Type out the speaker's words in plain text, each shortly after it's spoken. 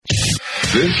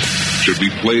This should be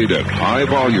played at high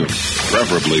volume,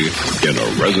 preferably in a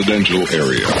residential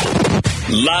area.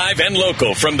 Live and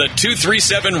local from the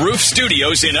 237 Roof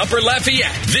Studios in Upper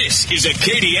Lafayette, this is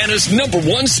Acadiana's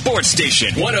 #1 sports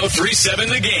station, 1037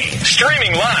 The Game.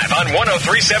 Streaming live on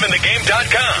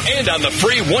 1037thegame.com and on the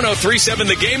free 1037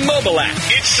 The Game mobile app.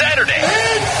 It's Saturday.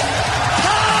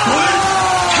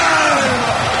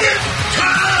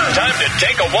 Time to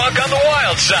take a walk on the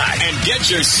wild side and get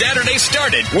your Saturday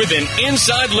started with an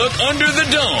inside look under the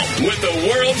dome with the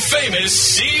world-famous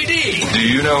CD. Do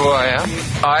you know who I am?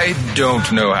 I don't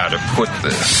know how to put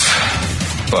this,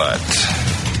 but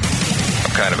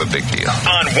I'm kind of a big deal.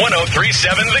 On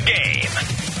 1037 The Game.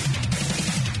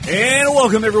 And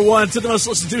welcome, everyone, to the most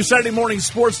listened to Saturday morning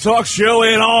sports talk show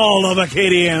in all of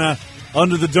Acadiana.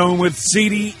 Under the Dome with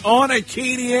CD on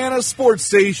Acadiana Sports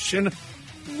Station,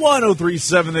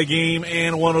 1037 The Game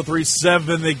and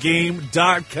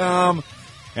 1037thegame.com.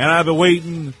 And I've been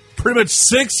waiting pretty much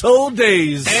 6 whole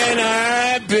days. And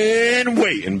I've been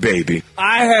waiting, baby.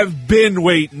 I have been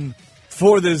waiting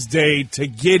for this day to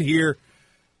get here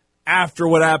after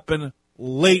what happened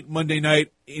late Monday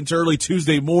night into early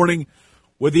Tuesday morning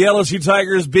with the LSU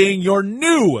Tigers being your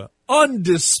new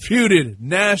undisputed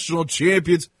national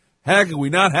champions. How could we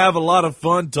not have a lot of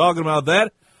fun talking about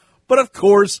that? But, of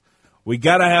course, we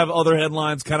got to have other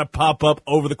headlines kind of pop up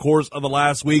over the course of the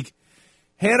last week.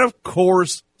 And, of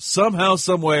course, somehow,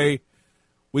 some way,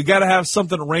 we got to have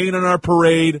something rain on our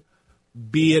parade,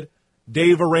 be it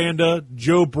Dave Aranda,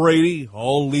 Joe Brady,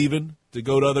 all leaving to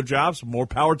go to other jobs. More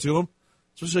power to them,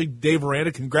 especially Dave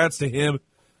Aranda. Congrats to him.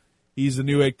 He's the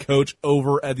new head coach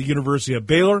over at the University of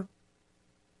Baylor.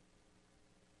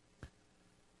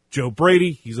 Joe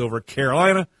Brady, he's over at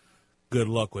Carolina. Good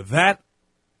luck with that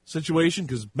situation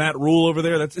because Matt Rule over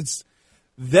there,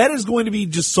 that is going to be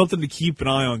just something to keep an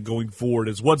eye on going forward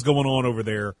is what's going on over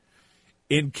there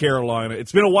in Carolina.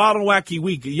 It's been a wild and wacky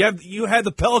week. You had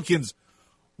the Pelicans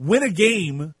win a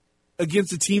game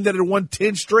against a team that had won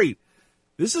 10 straight.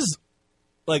 This is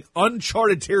like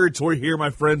uncharted territory here, my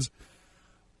friends.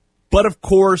 But, of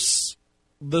course,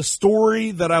 the story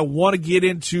that I want to get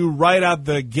into right out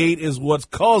the gate is what's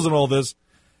causing all this,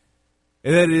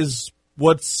 and that is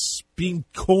what's being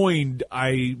coined,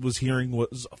 I was hearing,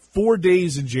 was 4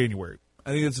 days in January.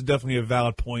 I think that's definitely a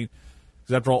valid point,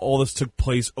 because after all this took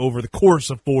place over the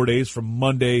course of 4 days from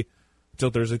Monday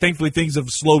until Thursday. Thankfully, things have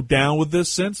slowed down with this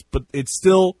since, but it's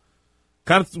still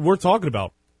kind of worth talking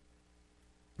about.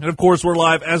 And, of course, we're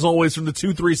live, as always, from the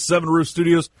 237 Roof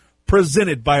Studios,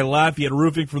 presented by Lafayette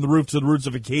Roofing, from the roof to the roots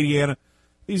of Acadiana.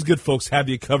 These good folks have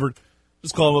you covered.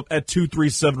 Just call them up at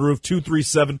 237-ROOF,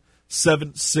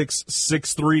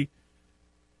 237-7663.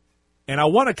 And I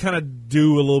want to kind of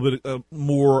do a little bit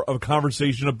more of a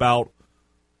conversation about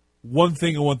one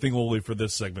thing and one thing only for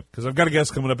this segment, because I've got a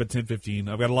guest coming up at 10:15.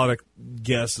 I've got a lot of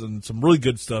guests and some really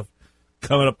good stuff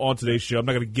coming up on today's show. I'm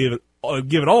not going to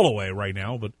give it all away right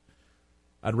now, but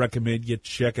I'd recommend you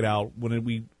check it out when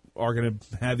we are going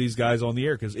to have these guys on the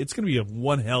air, because it's going to be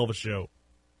one hell of a show.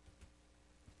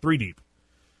 3 deep.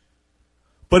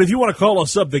 But if you want to call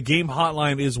us up, the game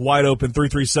hotline is wide open,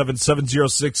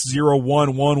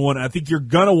 337-706-0111. I think you're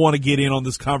going to want to get in on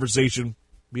this conversation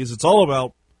because it's all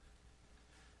about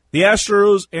the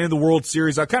Astros and the World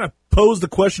Series. I kind of posed the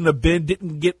question to Ben,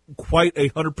 didn't get quite a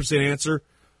 100% answer,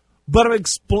 but I've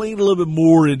explained a little bit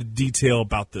more in detail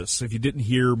about this. If you didn't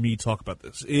hear me talk about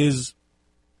this, is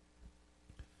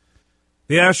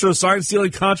the Astros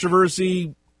sign-stealing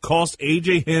controversy cost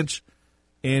A.J. Hinch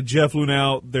and Jeff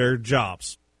Lunau their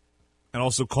jobs, and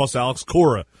also cost Alex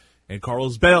Cora and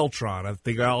Carlos Beltran. I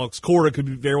think Alex Cora could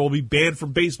very well be banned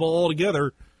from baseball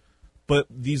altogether, but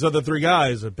these other 3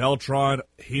 guys, Beltran,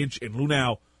 Hinch, and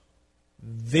Lunau,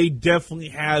 they definitely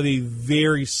have a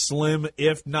very slim,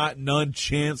 if not none,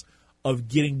 chance of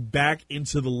getting back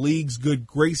into the league's good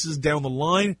graces down the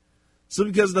line,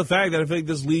 simply because of the fact that I think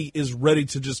this league is ready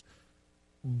to just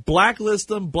blacklist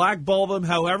them, blackball them,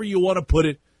 however you want to put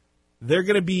it. They're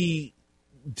going to be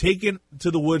taken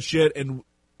to the woodshed and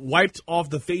wiped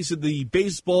off the face of the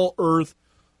baseball earth,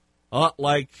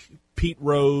 like Pete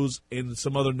Rose and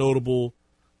some other notable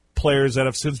players that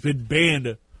have since been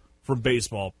banned from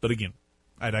baseball. But again,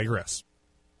 I digress.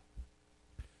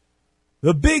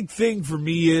 The big thing for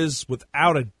me is,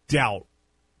 without a doubt,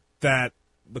 that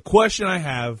the question I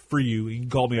have for you, you can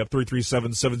call me up,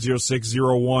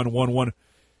 337-706-0111,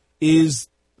 is,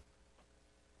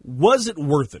 was it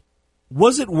worth it?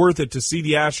 Was it worth it to see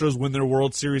the Astros win their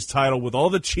World Series title with all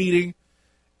the cheating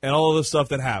and all of the stuff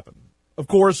that happened? Of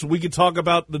course, we could talk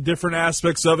about the different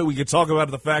aspects of it. We could talk about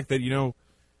the fact that,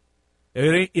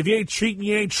 If you ain't cheating,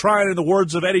 you ain't trying, in the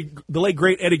words of the late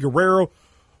great Eddie Guerrero,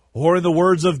 or in the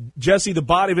words of Jesse the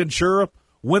Body Ventura,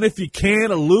 win if you can,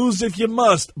 lose if you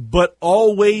must, but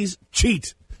always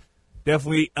cheat.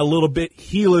 Definitely a little bit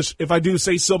heelish, if I do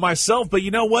say so myself, but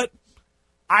you know what?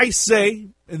 I say,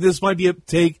 and this might be a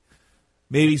take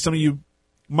maybe some of you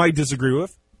might disagree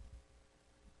with,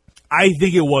 I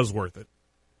think it was worth it.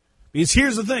 Because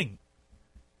here's the thing.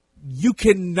 You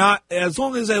cannot, as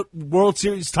long as that World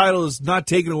Series title is not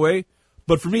taken away,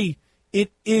 but for me,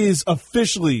 it is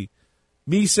officially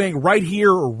me saying right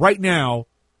here or right now,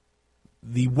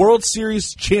 the World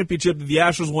Series championship that the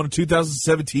Astros won in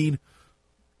 2017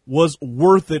 was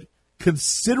worth it,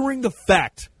 considering the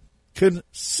fact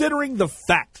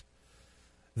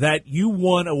that you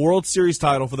won a World Series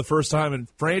title for the first time in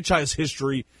franchise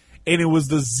history, and it was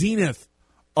the zenith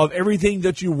of everything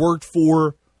that you worked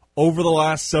for over the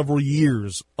last several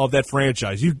years of that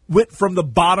franchise. You went from the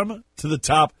bottom to the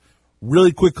top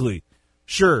really quickly.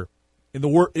 Sure, the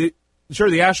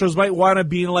Astros might wind up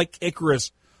being like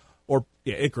Icarus.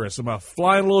 Icarus. I'm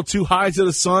flying a little too high to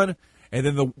the sun, and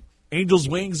then the Angels'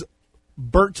 wings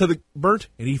burnt, and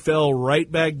he fell right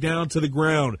back down to the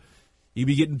ground. You'd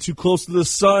be getting too close to the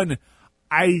sun.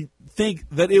 I think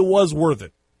that it was worth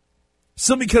it.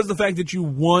 Simply because of the fact that you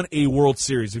won a World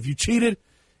Series. If you cheated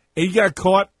and you got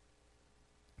caught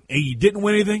and you didn't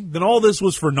win anything, then all this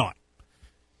was for naught.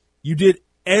 You did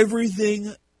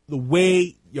everything the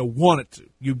way you wanted to.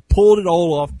 You pulled it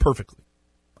all off perfectly.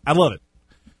 I love it.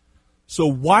 So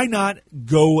why not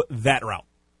go that route?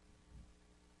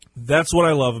 That's what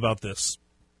I love about this.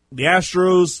 The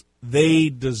Astros, they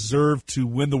deserve to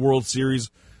win the World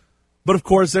Series. But, of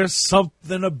course, there's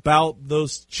something about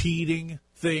those cheating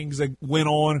things that went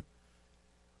on.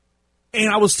 And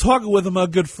I was talking with him, a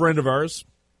good friend of ours,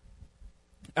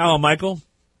 Alan Michael.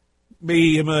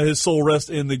 May his soul rest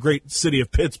in the great city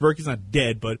of Pittsburgh. He's not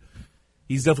dead, but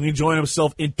he's definitely enjoying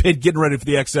himself in Pitt, getting ready for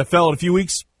the XFL in a few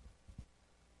weeks.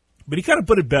 But he kind of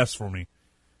put it best for me,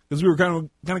 because we were kind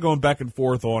of going back and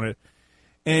forth on it.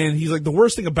 And he's like, the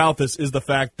worst thing about this is the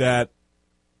fact that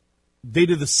they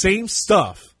did the same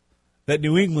stuff that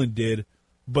New England did,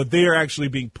 but they are actually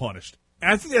being punished.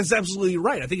 And I think that's absolutely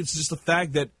right. I think it's just the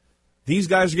fact that these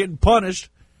guys are getting punished.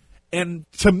 And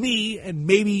to me, and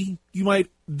maybe you might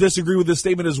disagree with this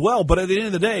statement as well, but at the end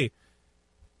of the day,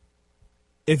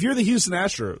 if you're the Houston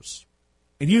Astros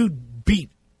and you beat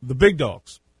the big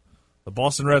dogs, the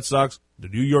Boston Red Sox, the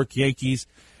New York Yankees,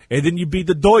 and then you beat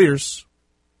the Dodgers,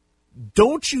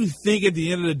 don't you think at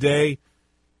the end of the day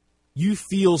you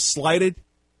feel slighted?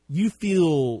 You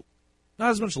feel not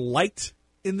as much liked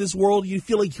in this world? You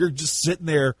feel like you're just sitting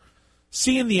there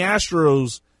seeing the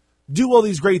Astros do all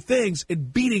these great things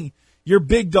and beating your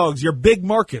big dogs, your big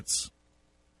markets.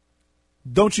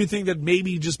 Don't you think that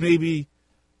maybe, just maybe,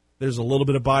 there's a little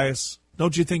bit of bias?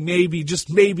 Don't you think maybe, just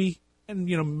maybe,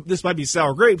 and this might be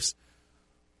sour grapes,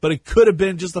 but it could have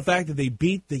been just the fact that they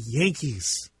beat the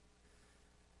Yankees.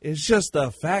 It's just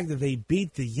the fact that they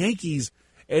beat the Yankees,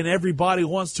 and everybody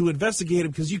wants to investigate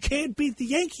them because you can't beat the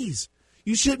Yankees.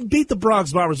 You shouldn't beat the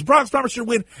Bronx Bombers. The Bronx Bombers should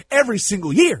win every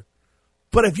single year.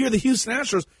 But if you're the Houston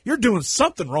Astros, you're doing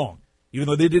something wrong, even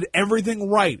though they did everything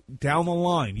right down the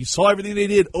line. You saw everything they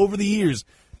did over the years,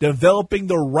 developing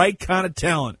the right kind of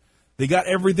talent. They got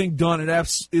everything done.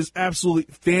 It is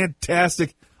absolutely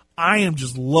fantastic. I am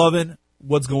just loving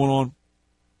what's going on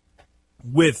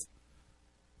with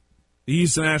the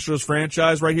Houston Astros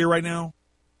franchise right here, right now,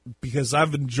 because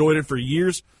I've enjoyed it for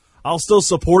years. I'll still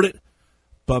support it,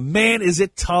 but man, is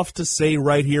it tough to say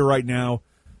right here, right now,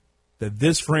 that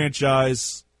this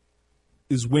franchise's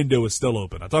window is still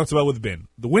open. I talked about it with Ben.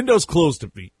 The window's closed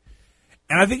to me,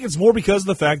 and I think it's more because of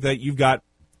the fact that you've got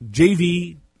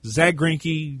JV, Zach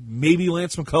Greinke, maybe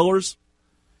Lance McCullers,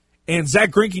 and Zach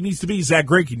Greinke needs to be Zach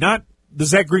Greinke, not the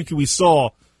Zach Greinke we saw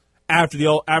after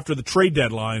the trade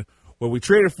deadline, where we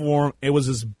traded for him. It was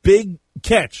this big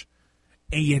catch,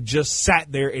 and you just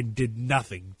sat there and did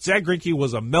nothing. Zach Greinke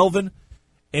was a Melvin,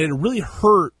 and it really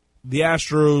hurt the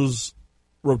Astros'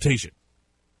 rotation.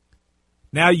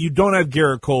 Now you don't have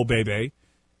Garrett Cole, Bebe,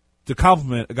 to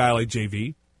compliment a guy like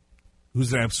JV,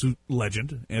 who's an absolute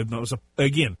legend. And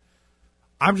again,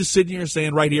 I'm just sitting here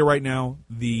saying right here, right now,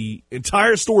 the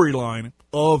entire storyline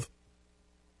of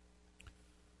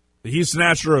the Houston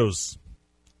Astros,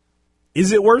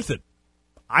 is it worth it?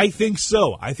 I think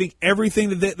so. I think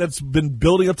everything that's been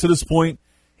building up to this point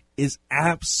is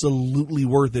absolutely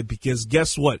worth it, because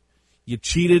guess what? You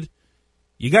cheated.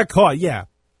 You got caught, yeah,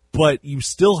 but you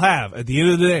still have, at the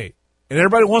end of the day, and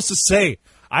everybody wants to say,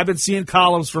 I've been seeing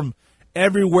columns from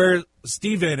everywhere,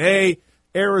 Stephen A.,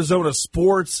 Arizona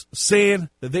sports saying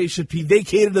that they should be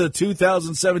vacated to the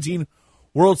 2017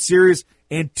 World Series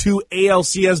and 2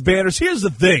 ALCS banners. Here's the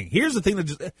thing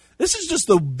that this is just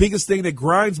the biggest thing that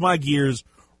grinds my gears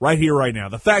right here, right now.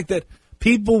 The fact that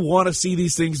people want to see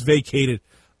these things vacated.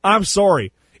 I'm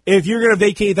sorry. If you're going to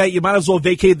vacate that, you might as well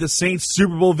vacate the Saints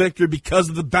Super Bowl victory because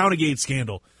of the Bountygate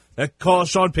scandal that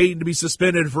caused Sean Payton to be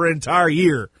suspended for an entire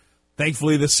year.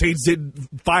 Thankfully, the Saints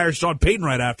didn't fire Sean Payton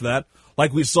right after that,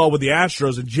 like we saw with the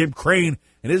Astros and Jim Crane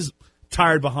and his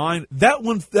tired behind.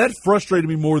 That frustrated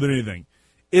me more than anything,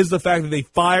 is the fact that they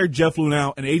fired Jeff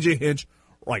Lunau and A.J. Hinch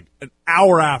like an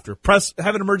hour after.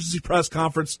 Have an emergency press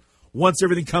conference once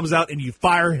everything comes out, and you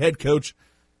fire head coach,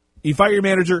 you fire your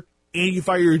manager, and you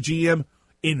fire your GM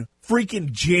in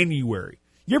freaking January.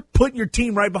 You're putting your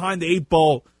team right behind the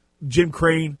 8-ball, Jim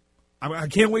Crane. I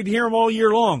can't wait to hear him all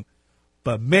year long.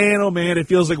 But man, oh man, it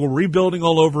feels like we're rebuilding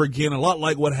all over again, a lot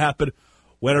like what happened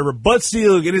whenever Bud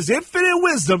Selig, in his infinite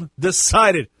wisdom,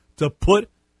 decided to put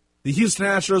the Houston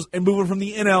Astros and move them from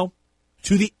the NL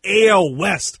to the AL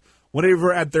West.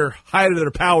 Whenever at their height of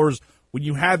their powers, when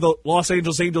you had the Los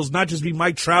Angeles Angels not just be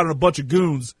Mike Trout and a bunch of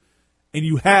goons, and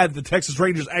you had the Texas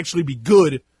Rangers actually be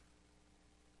good,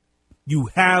 you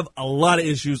have a lot of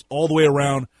issues all the way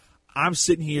around. I'm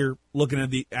sitting here looking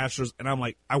at the Astros, and I'm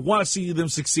like, I want to see them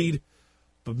succeed.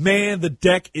 But, man, the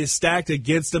deck is stacked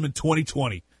against them in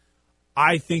 2020.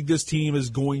 I think this team is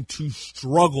going to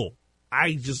struggle.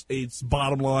 It's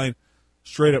bottom line,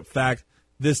 straight up fact.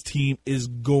 This team is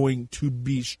going to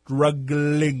be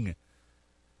struggling.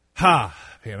 Man,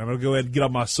 I'm going to go ahead and get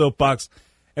on my soapbox,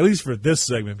 at least for this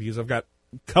segment, because I've got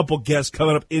a couple guests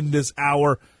coming up in this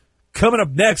hour. Coming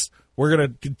up next, we're going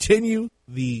to continue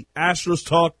the Astros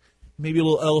talk, maybe a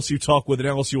little LSU talk with an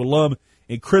LSU alum,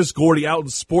 and Chris Gordy out in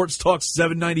Sports Talk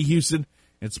 790 Houston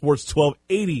and Sports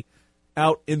 1280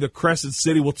 out in the Crescent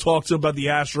City. We'll talk to him about the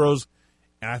Astros,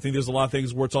 and I think there's a lot of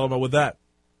things we're talking about with that.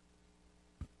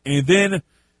 And then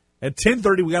at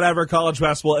 10:30, we got to have our college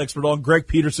basketball expert on, Greg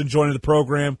Peterson, joining the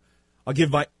program. I'll give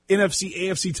my NFC,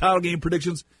 AFC title game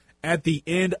predictions at the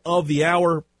end of the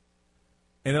hour.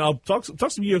 And then I'll talk some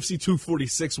UFC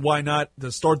 246, why not, to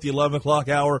start the 11 o'clock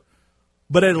hour.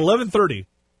 But at 11:30,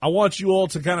 I want you all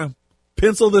to kind of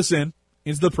pencil this into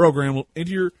the program,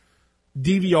 into your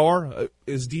DVR.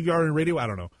 Is DVR in radio? I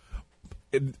don't know.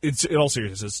 It's in all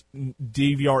seriousness,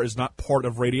 DVR is not part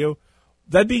of radio.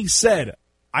 That being said,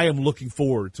 I am looking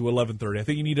forward to 11:30. I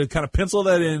think you need to kind of pencil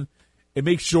that in and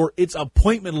make sure it's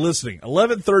appointment listening.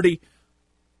 11:30,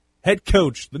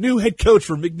 the new head coach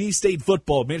for McNeese State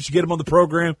football. Managed to get him on the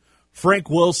program. Frank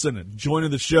Wilson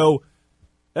joining the show.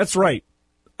 That's right.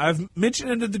 I've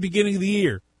mentioned it at the beginning of the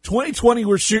year. 2020,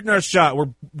 we're shooting our shot. We're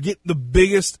getting the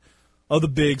biggest of the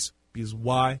bigs, because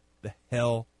why the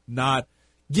hell not?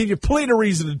 Give you plenty of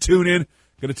reason to tune in.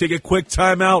 Going to take a quick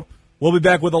timeout. We'll be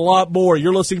back with a lot more.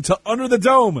 You're listening to Under the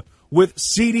Dome with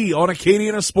CD on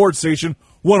Acadiana Sports Station,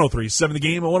 103.7 The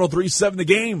Game and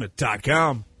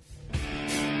 103.7thegame.com.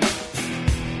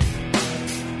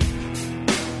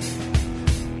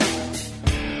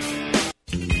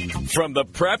 From the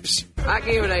preps, I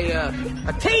gave it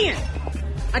a 10.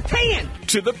 A 10.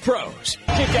 To the pros.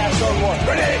 Kick ass on one.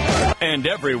 Ready. And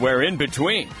everywhere in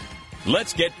between.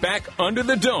 Let's get back under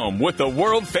the dome with the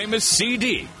world-famous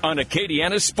CD on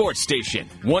Acadiana Sports Station,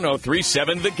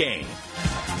 103.7 The Game.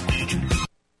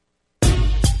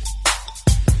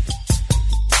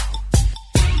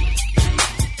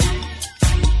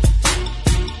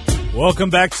 Welcome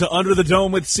back to Under the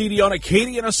Dome with CD on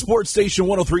Acadiana Sports Station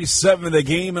 103.7 The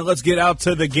Game. And let's get out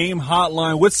to the game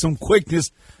hotline with some quickness,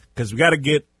 because we got to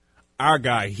get our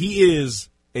guy. He is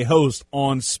a host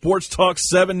on Sports Talk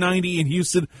 790 in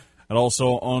Houston and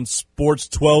also on Sports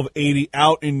 1280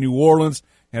 out in New Orleans.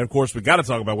 And, of course, we got to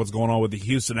talk about what's going on with the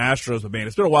Houston Astros. But, man,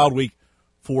 it's been a wild week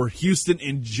for Houston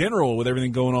in general with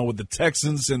everything going on with the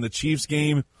Texans and the Chiefs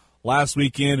game last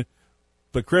weekend.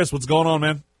 But, Chris, what's going on,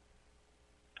 man?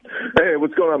 Hey,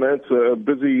 what's going on, man? It's a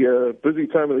busy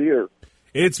time of the year.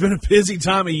 It's been a busy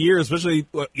time of year, especially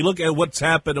you look at what's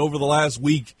happened over the last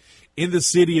week in the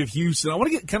city of Houston. I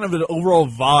want to get kind of an overall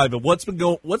vibe of what's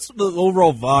the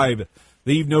overall vibe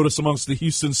that you've noticed amongst the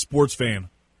Houston sports fan.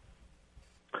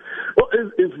 Well,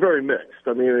 it's very mixed.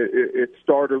 I mean, it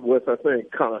started with, I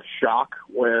think, kind of shock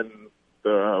when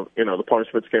the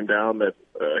punishments came down that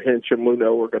Hinch and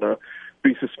Luno were going to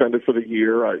be suspended for the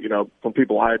year. Some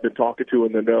people I had been talking to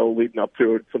in the know leading up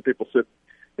to it, some people said,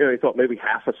 they thought maybe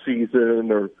half a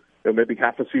season or maybe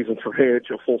half a season for Hinch,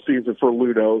 a full season for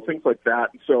Luno, things like that.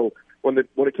 And so when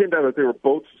it came down that they were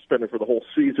both suspended for the whole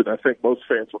season, I think most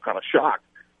fans were kind of shocked.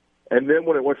 And then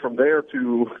when it went from there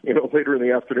to, later in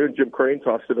the afternoon, Jim Crane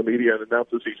talks to the media and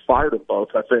announces he's fired them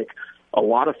both. I think a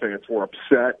lot of fans were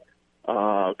upset,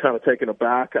 kind of taken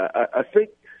aback. I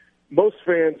think most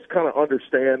fans kind of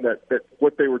understand that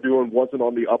what they were doing wasn't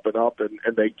on the up and up, and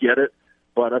they get it.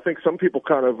 But I think some people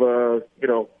kind of,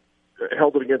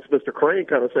 held it against Mr. Crane,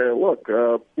 kind of saying, look,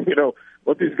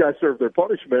 let these guys serve their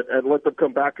punishment and let them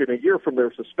come back in a year from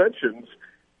their suspensions.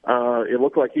 It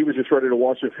looked like he was just ready to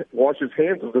wash his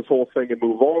hands of this whole thing and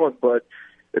move on, but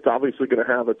it's obviously going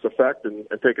to have its effect and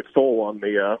take its toll on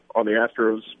the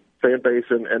Astros fan base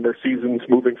and their seasons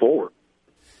moving forward.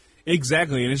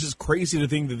 Exactly, and it's just crazy to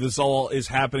think that this all is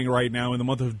happening right now in the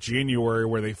month of January,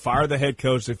 where they fire the head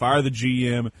coach, they fire the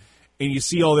GM, and you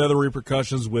see all the other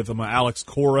repercussions with Alex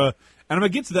Cora. And I'm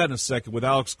going to get to that in a second. With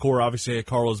Alex Cora, obviously, at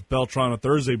Carlos Beltran on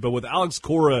Thursday, but with Alex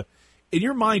Cora, in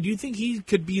your mind, do you think he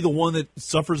could be the one that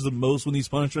suffers the most when these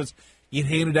punishments get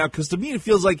handed out? Because to me, it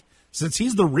feels like since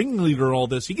he's the ringleader in all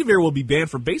this, he could very well be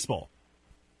banned from baseball.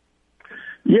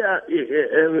 Yeah,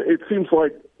 and it seems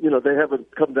like, they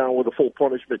haven't come down with a full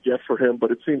punishment yet for him, but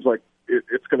it seems like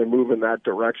it's going to move in that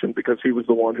direction because he was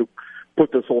the one who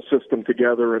put this whole system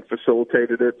together and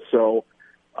facilitated it. So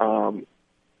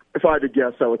if I had to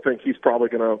guess, I would think he's probably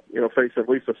going to, face at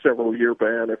least a several-year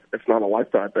ban, if not a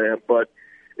lifetime ban. But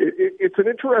it's an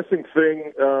interesting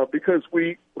thing because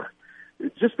the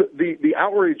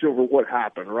outrage over what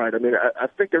happened, right? I mean, I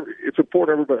think it's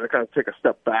important everybody to kind of take a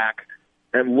step back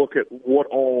and look at what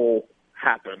all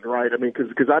happened, right? I mean,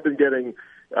 because I've been getting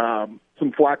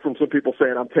some flack from some people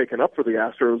saying I'm taking up for the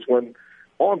Astros when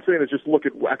all I'm saying is just look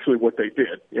at actually what they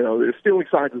did. Stealing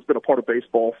signs has been a part of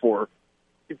baseball for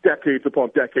decades upon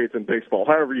decades in baseball,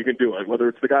 however you can do it, whether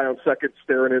it's the guy on second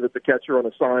staring in at the catcher on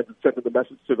a sign and sending the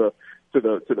message to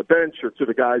the bench or to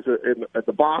the guys at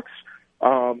the box,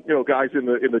 guys in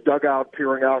the dugout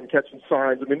peering out and catching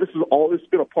signs. I mean, this has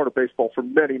been a part of baseball for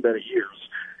many, many years.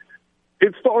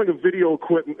 Installing a video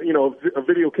equipment, a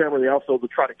video camera in the outfield to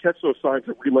try to catch those signs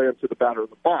and relay them to the batter in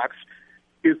the box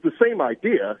is the same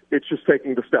idea. It's just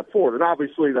taking the step forward. And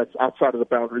obviously that's outside of the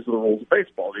boundaries of the rules of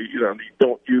baseball. You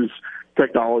don't use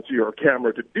technology or a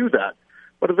camera to do that.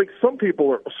 But I think some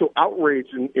people are so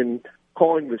outraged in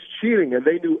calling this cheating, and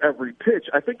they knew every pitch.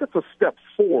 I think that's a step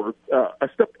forward, a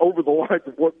step over the lines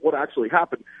of what actually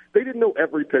happened. They didn't know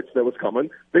every pitch that was coming.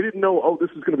 They didn't know,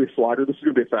 this is going to be a slider, this is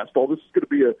going to be a fastball, this is going to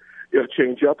be a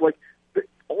change-up. Like,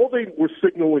 all they were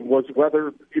signaling was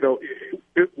whether,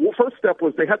 first step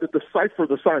was they had to decipher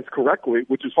the signs correctly,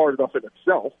 which is hard enough in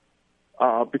itself,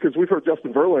 because we've heard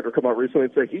Justin Verlander come out recently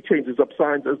and say he changes up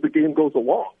signs as the game goes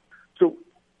along. So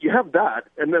you have that,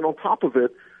 and then on top of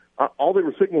it, all they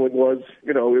were signaling was,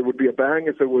 it would be a bang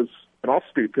if it was an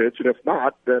off-speed pitch, and if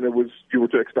not, then you were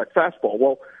to expect fastball.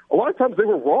 Well, a lot of times they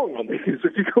were wrong on these.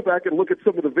 If you go back and look at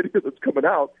some of the video that's coming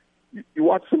out, you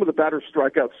watch some of the batters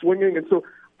strike out swinging, and so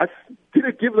did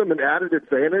it give them an added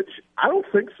advantage? I don't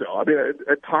think so. I mean,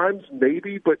 at times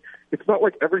maybe, but it's not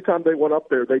like every time they went up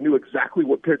there they knew exactly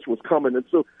what pitch was coming, and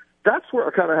so that's where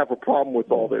I kind of have a problem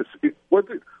with all this. Was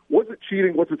it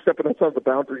cheating? Was it stepping outside the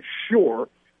boundary? Sure.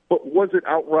 But was it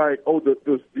outright,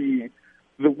 the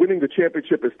winning the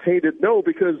championship is tainted? No,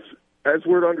 because as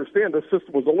we're to understand, the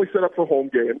system was only set up for home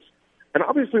games. And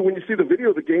obviously when you see the video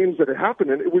of the games that had happened,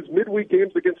 and it was midweek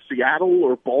games against Seattle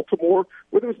or Baltimore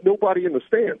where there was nobody in the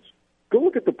stands. Go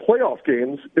look at the playoff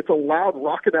games. It's a loud,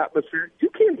 rocking atmosphere. You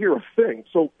can't hear a thing.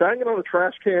 So banging on a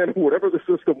trash can, whatever the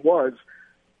system was,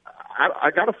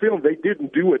 I got a feeling they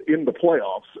didn't do it in the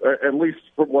playoffs, at least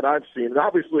from what I've seen. And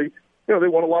obviously, they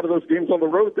won a lot of those games on the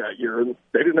road that year, and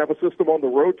they didn't have a system on the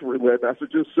road to relay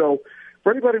messages. So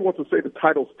for anybody who wants to say the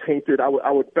title's tainted, I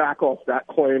would back off that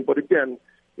claim. But again,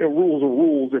 rules are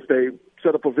rules. If they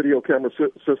set up a video camera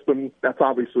system, that's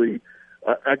obviously,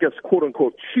 I guess,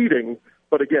 quote-unquote cheating.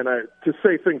 But again, to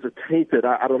say things are tainted,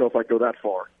 I don't know if I'd go that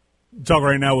far. Talk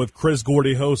right now with Chris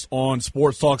Gordy, host on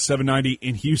Sports Talk 790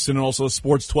 in Houston and also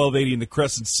Sports 1280 in the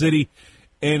Crescent City.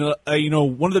 And,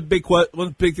 one of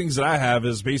the big things that I have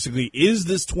is basically, is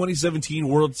this 2017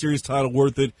 World Series title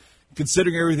worth it,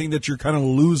 considering everything that you're kind of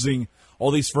losing, all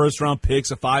these first-round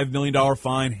picks, a $5 million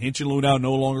fine, Hinch and Luhnow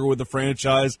no longer with the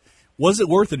franchise? Was it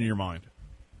worth it in your mind?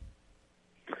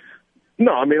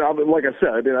 No, I mean, like I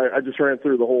said, I just ran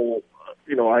through the whole,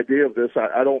 idea of this.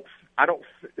 I don't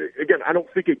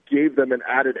think it gave them an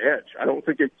added edge. I don't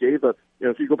think it gave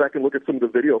if you go back and look at some of the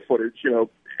video footage,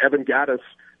 Evan Gattis,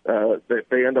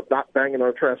 they end up not banging on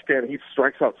a trash can. He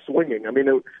strikes out swinging. I mean,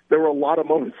 there were a lot of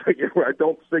moments where I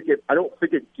don't think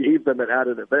it gave them an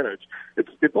added advantage.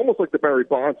 It's almost like the Barry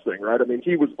Bonds thing, right? I mean,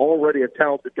 he was already a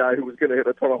talented guy who was going to hit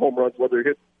a ton of home runs, whether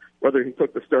he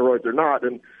took the steroids or not.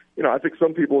 And I think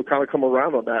some people have kind of come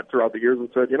around on that throughout the years and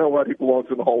said, you know what, he belongs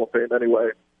in the Hall of Fame anyway,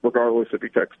 regardless if he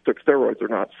took steroids or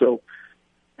not. So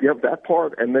you have that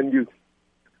part, and then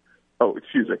oh,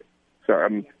 excuse me.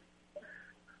 Sorry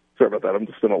about that. I'm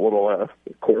just in a little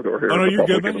corridor here. Oh, no, you're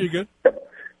good, man. You're good.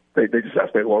 They just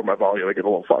asked me to lower my volume. I get a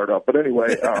little fired up. But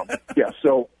anyway, yeah,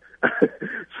 so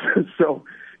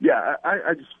yeah,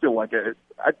 I just feel like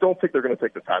I don't think they're going to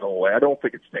take the title away. I don't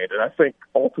think it's tainted. I think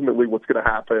ultimately what's going to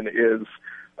happen is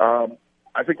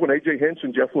I think when A.J. Hinch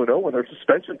and Jeff Luhnow, when their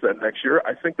suspensions end next year,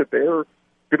 I think that they're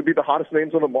going to be the hottest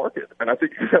names on the market. And I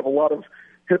think you have a lot of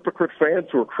hypocrite fans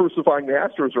who are crucifying the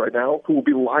Astros right now who will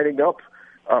be lining up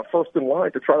first in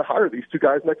line to try to hire these two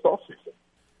guys next offseason.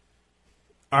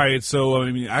 All right, so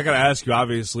I got to ask you,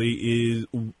 obviously,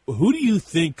 who do you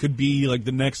think could be like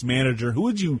the next manager? Who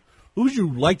would you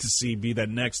like to see be that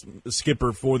next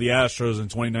skipper for the Astros in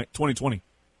 2020?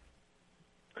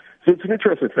 So it's an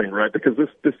interesting thing, right? Because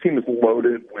this team is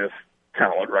loaded with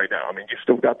talent right now. I mean, you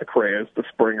still got the Correas, the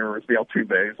Springers, the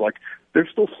Altuves. Like, they're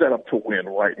still set up to win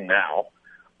right now.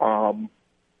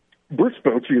 Bruce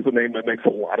Bochy is a name that makes a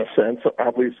lot of sense.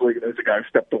 Obviously, there's a guy who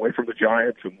stepped away from the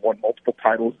Giants and won multiple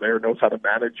titles there, knows how to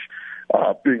manage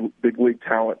big league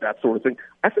talent, that sort of thing.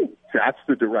 I think that's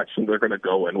the direction they're going to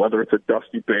go in, whether it's a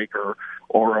Dusty Baker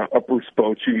or a Bruce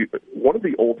Bochy, one of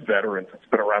the old veterans that's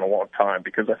been around a long time,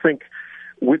 because I think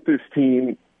with this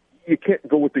team, you can't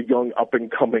go with the young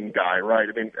up-and-coming guy, right?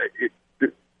 I mean,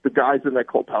 the guys in that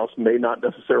clubhouse may not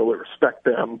necessarily respect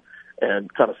them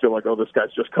and kind of feel like, oh, this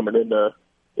guy's just coming in to,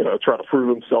 try to prove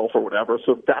himself or whatever.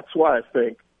 So that's why I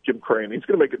think Jim Crane, he's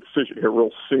going to make a decision here real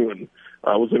soon.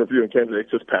 I was interviewing candidates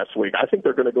this past week. I think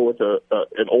they're going to go with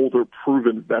an older,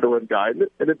 proven veteran guy.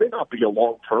 And it may not be a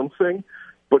long-term thing,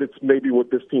 but it's maybe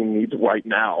what this team needs right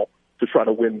now to try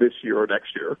to win this year or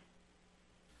next year.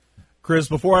 Chris,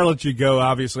 before I let you go,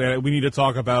 obviously, we need to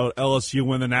talk about LSU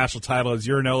win the national title. As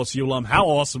you're an LSU alum, how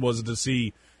awesome was it to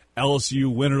see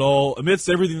LSU win it all amidst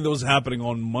everything that was happening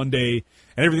on Monday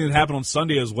and everything that happened on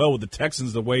Sunday as well with the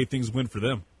Texans, the way things went for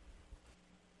them?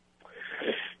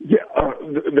 Yeah,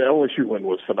 the LSU win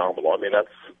was phenomenal. I mean,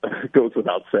 that goes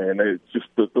without saying. It's just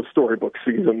the storybook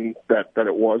season that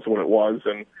it was when it was.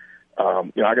 And,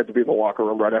 I got to be in the locker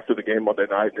room right after the game Monday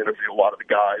night and interview a lot of the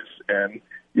guys. And,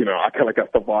 I kind of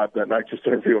got the vibe that night just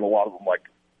interviewing a lot of them, like,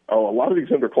 oh, a lot of these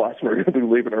underclassmen are going to be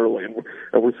leaving early, and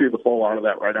we're seeing the fallout of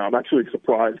that right now. I'm actually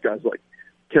surprised guys like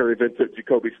Kerry Vincent,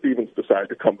 Jacoby Stevens decided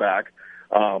to come back.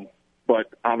 But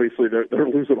obviously they're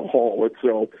losing a haul. And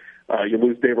so you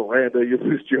lose Dave Aranda, you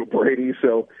lose Joe Brady.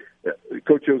 So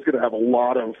Coach Joe's going to have a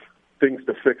lot of things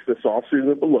to fix this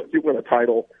offseason. But look, you win a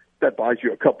title, that buys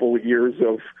you a couple of years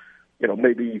of,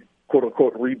 maybe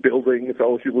quote-unquote rebuilding. If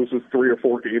LSU loses 3 or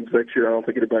 4 games next year, I don't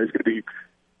think anybody's going to be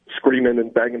screaming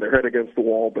and banging their head against the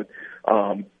wall. But,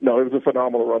 no, it was a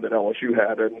phenomenal run that LSU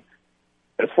had. And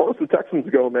as far as the Texans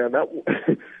go, man,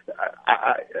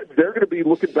 they're going to be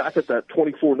looking back at that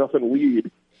 24-0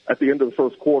 lead at the end of the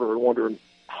first quarter and wondering,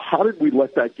 how did we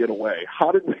let that get away?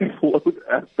 How did we blow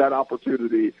that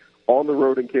opportunity on the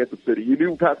road in Kansas City? You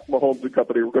knew Patrick Mahomes and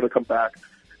company were going to come back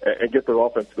and get their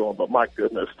offense going, but my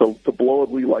goodness, to blow a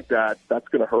lead like that, that's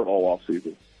going to hurt all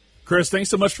offseason. Chris, thanks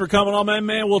so much for coming on,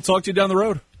 man. We'll talk to you down the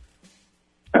road.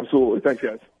 Absolutely. Thanks,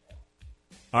 guys.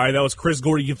 All right, that was Chris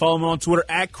Gordy. You can follow him on Twitter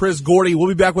at Chris Gordy. We'll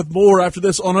be back with more after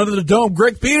this on Under the Dome.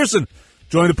 Greg Peterson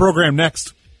join the program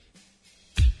next.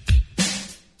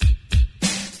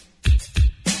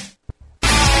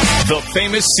 The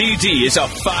famous CD is a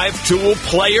 5-tool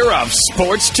player of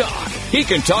sports talk. He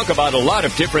can talk about a lot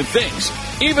of different things,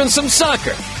 even some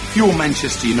soccer. You're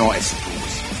Manchester United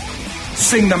supporters.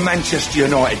 Sing the Manchester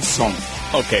United song.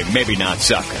 Okay, maybe not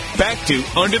soccer. Back to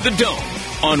Under the Dome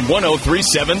on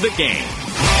 103.7 The Game.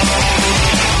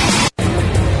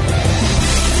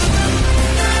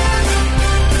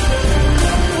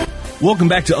 Welcome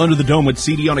back to Under the Dome with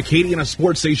CD on Acadiana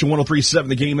Sports Station 103.7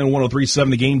 The Game and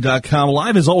 103.7thegame.com.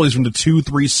 Live as always from the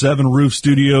 237 Roof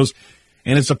Studios.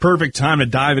 And it's a perfect time to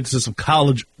dive into some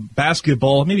college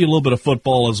basketball, maybe a little bit of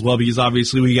football as well, because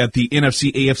obviously we got the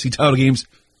NFC, AFC title games.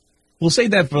 We'll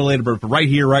save that for later, but right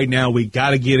here, right now, we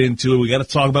got to get into it. We got to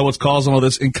talk about what's causing all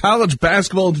this in college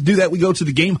basketball. To do that, we go to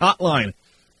the Game Hotline.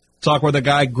 Talk with the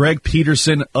guy, Greg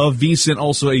Peterson of VSiN,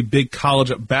 also a big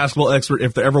college basketball expert,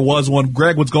 if there ever was one.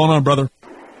 Greg, what's going on, brother?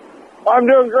 I'm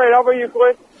doing great. How about you,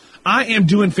 Clint? I am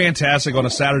doing fantastic on a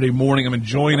Saturday morning. I'm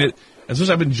enjoying it.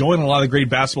 Especially I've been enjoying a lot of the great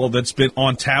basketball that's been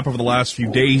on tap over the last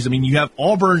few days. I mean, you have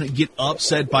Auburn get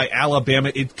upset by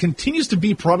Alabama. It continues to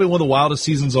be probably one of the wildest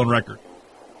seasons on record.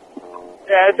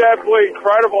 Yeah, it's absolutely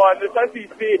incredible. And this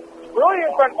SEC really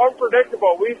has been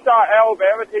unpredictable. We saw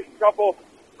Alabama take a couple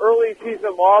early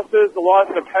season losses. The loss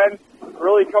to Penn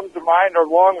really comes to mind,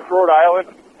 along with Rhode Island.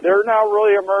 They're now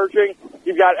really emerging.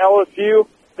 You've got LSU.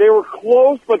 They were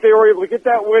close, but they were able to get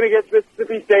that win against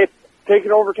Mississippi State,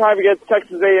 taking overtime against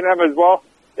Texas A&M as well.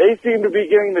 They seem to be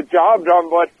getting the job done,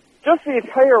 but just the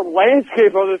entire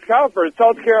landscape of this conference,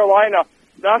 South Carolina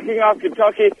knocking off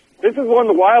Kentucky, this is one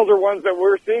of the wilder ones that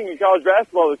we're seeing in college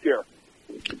basketball this year.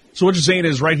 So what you're saying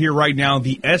is right here, right now,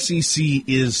 the SEC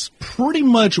is pretty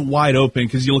much wide open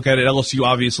because you look at it, LSU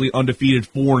obviously undefeated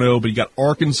 4-0, but you got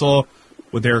Arkansas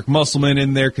with Eric Musselman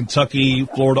in there, Kentucky,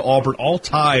 Florida, Auburn, all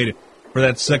tied for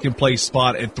that second place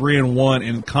spot at 3-1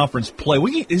 in conference play.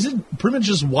 Is it pretty much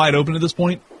just wide open at this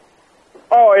point?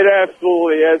 Oh, it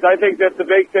absolutely is. I think that the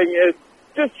big thing is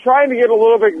just trying to get a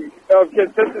little bit of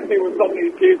consistency with some of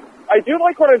these teams. I do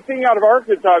like what I'm seeing out of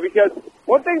Arkansas because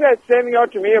one thing that's standing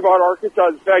out to me about Arkansas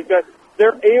is the fact that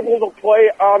they're able to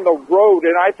play on the road,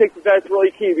 and I think that that's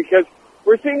really key because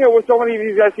we're seeing it with so many of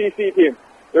these SEC teams.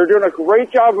 They're doing a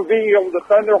great job of being able to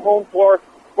defend their home floor,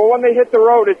 but when they hit the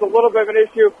road, it's a little bit of an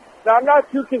issue. Now, I'm not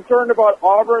too concerned about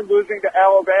Auburn losing to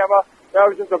Alabama. That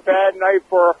was just a bad night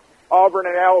for Auburn,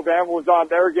 and Alabama was on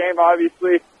their game,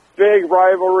 obviously. Big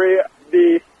rivalry.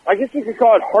 I guess you could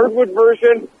call it hardwood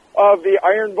version of the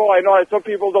Iron Bowl. I know that some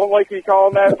people don't like me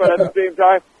calling that, but at the same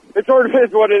time, it sort of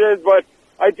is what it is. But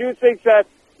I do think that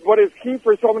what is key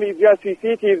for so many of the SEC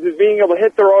teams is being able to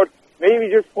hit the road, maybe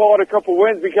just pull out a couple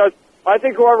wins, because I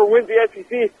think whoever wins the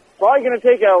SEC is probably going to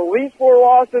take at least 4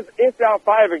 losses, if not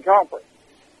 5 in conference.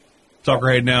 Talk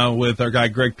right now with our guy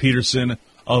Greg Peterson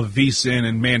of VSiN,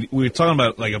 and man, we were talking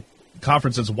about like a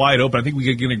conference that's wide open. I think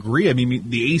we can agree. I mean,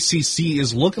 the ACC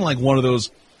is looking like one of those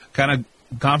kind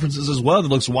of conferences as well that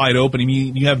looks wide open. I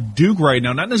mean, you have Duke right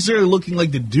now, not necessarily looking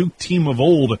like the Duke team of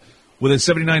old with a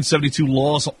 79-72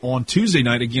 loss on Tuesday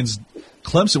night against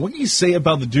Clemson. What can you say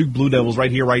about the Duke Blue Devils right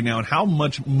here, right now, and how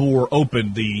much more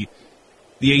open the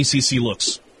ACC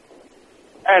looks?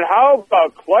 And how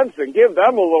about Clemson? Give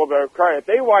them a little bit of credit.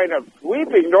 They wind up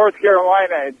sweeping North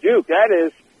Carolina and Duke. That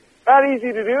is not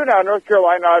easy to do now. North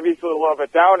Carolina obviously a little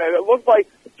bit down, and it looked like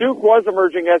Duke was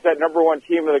emerging as that number 1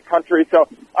 team in the country. So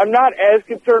I'm not as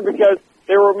concerned because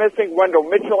they were missing Wendell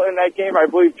Mitchell in that game. I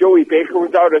believe Joey Baker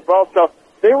was out as well. So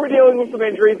they were dealing with some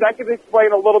injuries. That could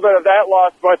explain a little bit of that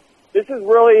loss, but this is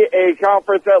really a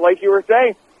conference that, like you were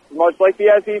saying, much like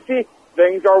the SEC,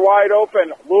 things are wide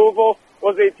open. Louisville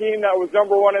was a team that was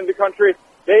number 1 in the country.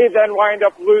 They then wind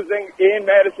up losing in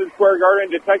Madison Square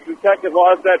Garden to Texas Tech, a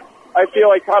loss that I feel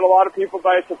like caught a lot of people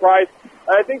by surprise.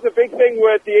 And I think the big thing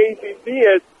with the ACC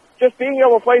is just being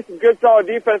able to play some good, solid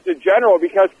defense in general,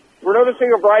 because we're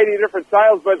noticing a variety of different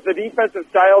styles, but the defensive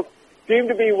styles seem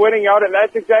to be winning out, and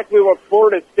that's exactly what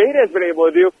Florida State has been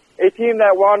able to do, a team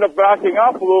that wound up knocking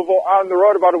off Louisville on the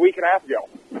road about a week and a half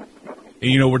ago. And,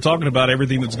 you know, we're talking about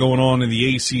everything that's going on in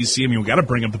the ACC. I mean, we got to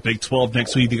bring up the Big 12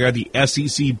 next week. You got the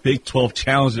SEC Big 12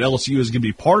 Challenge that LSU is going to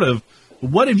be part of.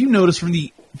 What have you noticed from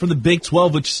the Big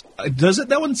 12? Which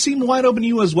that one seem wide open to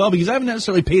you as well? Because I haven't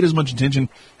necessarily paid as much attention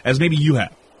as maybe you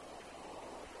have.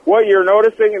 What you're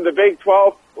noticing in the Big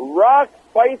 12, rock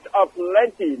fights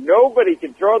aplenty. Nobody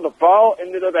can throw the ball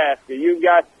into the basket. You've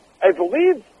got, I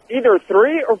believe, either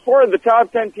 3 or 4 of the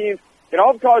top 10 teams in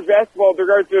all of college basketball with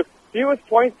regards to fewest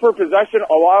points per possession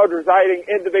allowed residing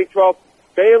in the Big 12.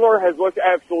 Baylor has looked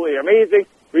absolutely amazing.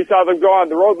 We saw them go on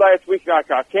the road last week, knock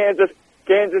off Kansas.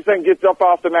 Kansas then gets up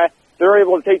off the mat. They're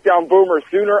able to take down Boomer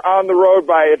Sooner on the road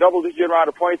by a double-digit amount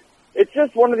of points. It's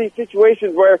just one of these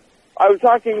situations where I was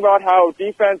talking about how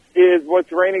defense is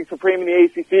what's reigning supreme in the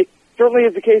ACC. Certainly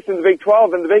is the case in the Big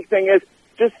 12, and the big thing is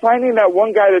just finding that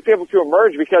one guy that's able to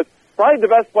emerge, because probably the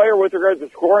best player with regards to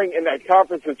scoring in that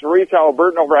conference is Therese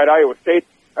Halliburton over at Iowa State.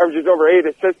 Averages over 8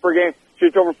 assists per game,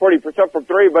 shoots over 40% from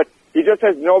 3, but he just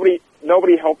has nobody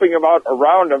helping him out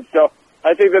around him. So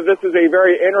I think that this is a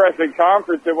very interesting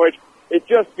conference in which it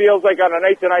just feels like on a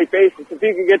night-to-night basis, if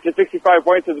you can get to 65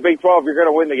 points in the Big 12, you're going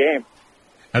to win the game.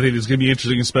 I think it's going to be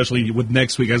interesting, especially with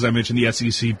next week, as I mentioned, the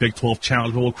SEC Big 12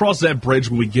 Challenge. But we'll cross that bridge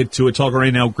when we get to it. Talking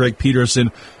right now, Greg Peterson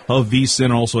of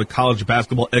VSiN, also a college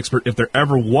basketball expert, if there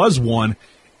ever was one.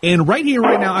 And right here,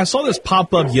 right now, I saw this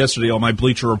pop up yesterday on my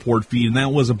Bleacher Report feed, and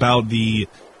that was about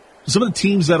some of the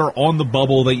teams that are on the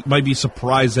bubble that you might be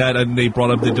surprised at, and they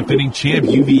brought up the defending champ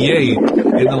UVA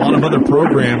and a lot of other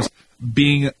programs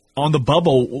being on the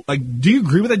bubble. Like, do you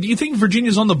agree with that? Do you think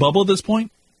Virginia's on the bubble at this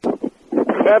point?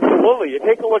 Absolutely. You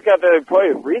take a look at the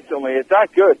play recently, it's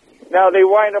not good. Now, they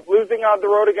wind up losing on the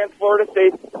road against Florida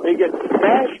State. They get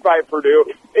smashed by Purdue.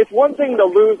 It's one thing to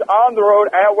lose on the road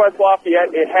at West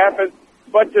Lafayette. It happens.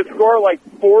 But to score like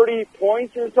 40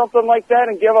 points or something like that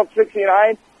and give up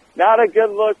 69, not a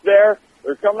good look there.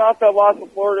 They're coming off that loss to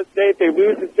Florida State. They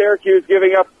lose to Syracuse,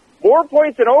 giving up more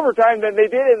points in overtime than they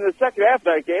did in the second half of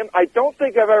that game. I don't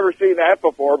think I've ever seen that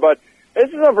before, but this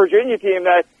is a Virginia team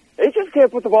that they just can't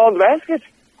put the ball in the basket.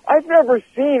 I've never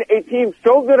seen a team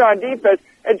so good on defense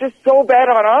and just so bad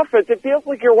on offense. It feels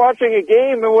like you're watching a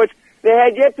game in which they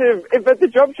had yet to invent the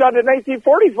jump shot in the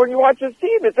 1940s when you watch this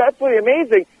team. It's absolutely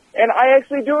amazing. And I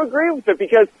actually do agree with it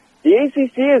because the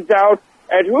ACC is down.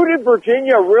 And who did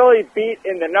Virginia really beat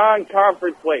in the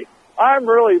non-conference slate? I'm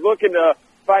really looking to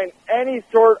find any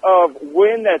sort of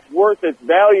win that's worth its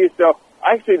value. So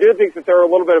I actually do think that they're a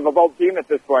little bit of a bold team at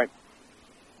this point.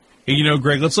 Hey,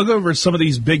 Greg, let's look over some of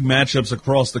these big matchups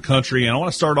across the country. And I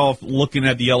want to start off looking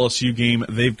at the LSU game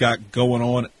they've got going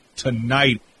on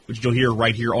tonight, which you'll hear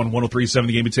right here on 103.7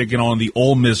 The Game, taking on the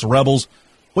Ole Miss Rebels.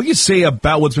 What do you say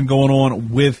about what's been going on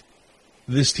with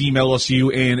this team,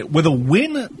 LSU, and with a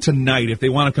win tonight, if they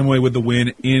want to come away with the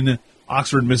win in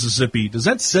Oxford, Mississippi, does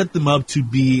that set them up to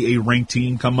be a ranked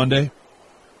team come Monday?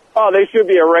 Oh, they should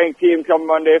be a ranked team come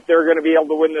Monday if they're going to be able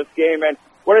to win this game. And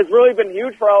what has really been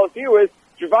huge for LSU is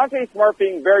Javonte Smart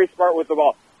being very smart with the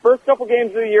ball. First couple games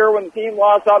of the year when the team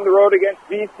lost on the road against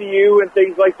VCU and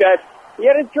things like that, he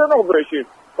had his turnover issues.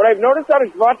 What I've noticed out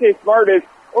of Javonte Smart is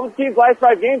over the team's last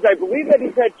 5 games, I believe that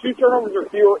he's had 2 turnovers or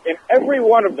fewer in every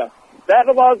one of them. That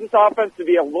allows this offense to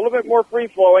be a little bit more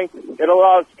free-flowing. It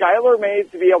allows Skylar Mays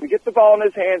to be able to get the ball in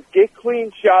his hands, get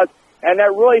clean shots, and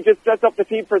that really just sets up the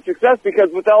team for success because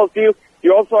with LSU,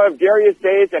 you also have Darius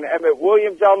Days and Emmett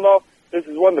Williams down low. This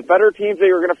is one of the better teams that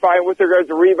you're going to find with regards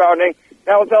to rebounding.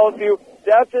 Now with LSU,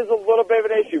 depth is a little bit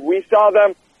of an issue. We saw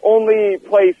them only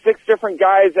play 6 different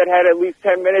guys that had at least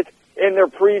 10 minutes in their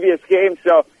previous game,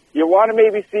 so you want to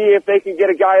maybe see if they can get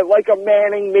a guy like a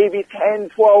Manning, maybe 10,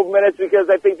 12 minutes, because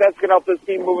I think that's going to help this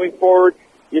team moving forward.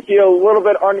 You feel a little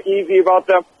bit uneasy about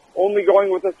them only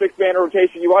going with a 6-man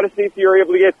rotation. You want to see if you're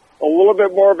able to get a little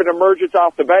bit more of an emergence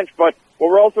off the bench, but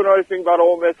what we're also noticing about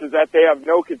Ole Miss is that they have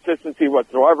no consistency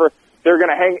whatsoever. They're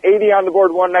going to hang 80 on the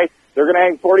board one night. They're going to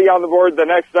hang 40 on the board the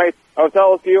next night. I'll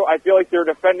tell you, I feel like they're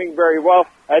defending very well.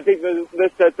 I think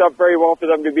this sets up very well for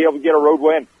them to be able to get a road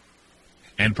win.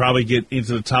 And probably get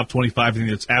into the top 25. I think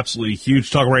that's absolutely huge.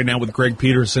 Talking right now with Greg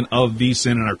Peterson of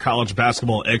VSiN and our college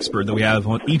basketball expert that we have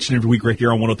on each and every week right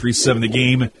here on 103.7 The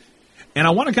Game. And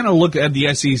I want to kind of look at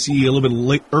the SEC a little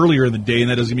bit earlier in the day, and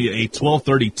that is going to be a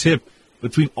 12:30 tip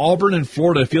between Auburn and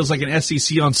Florida. It feels like an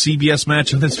SEC on CBS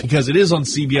match, and that's because it is on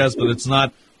CBS, but it's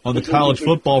not on the college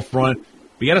football front.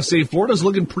 But you got to say, Florida's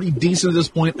looking pretty decent at this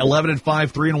point, 11-5,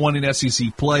 3-1 in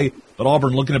SEC play. But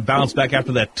Auburn looking to bounce back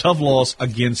after that tough loss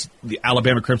against the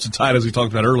Alabama Crimson Tide, as we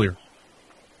talked about earlier.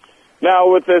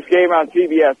 Now, with this game on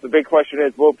CBS, the big question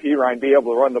is, will Pirine be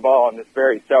able to run the ball on this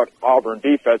very stout Auburn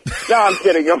defense? No, I'm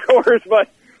kidding, of course. But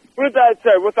with that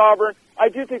said, with Auburn, I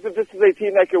do think that this is a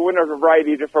team that can win in a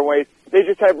variety of different ways. They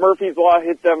just had Murphy's Law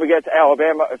hit them against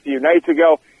Alabama a few nights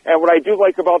ago. And what I do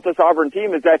like about this Auburn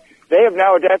team is that they have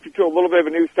now adapted to a little bit of a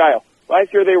new style.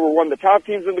 Last year, they were one of the top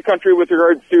teams in the country with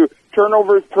regards to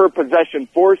turnovers per possession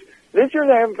force. This year,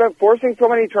 they haven't been forcing so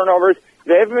many turnovers.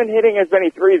 They haven't been hitting as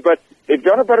many threes, but they've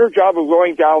done a better job of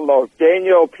going down low.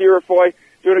 Daniel Purifoy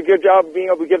doing a good job of being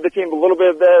able to give the team a little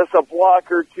bit of this, a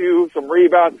block or two, some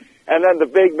rebounds. And then the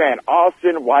big man,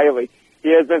 Austin Wiley. He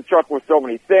has been struck with so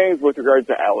many things with regards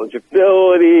to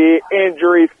eligibility,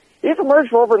 injuries. He's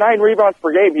emerged for over 9 rebounds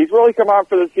per game. He's really come on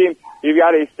for this team. You've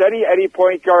got a steady Eddie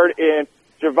point guard in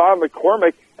Javon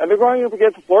McCormick, and they're going up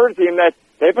against a Florida team that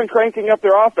they've been cranking up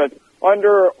their offense.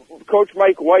 Under Coach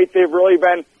Mike White, they've really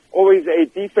been always a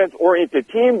defense-oriented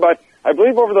team, but I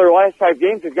believe over their last 5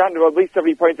 games, they've gotten to at least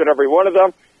 70 points in every one of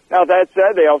them. Now, that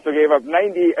said, they also gave up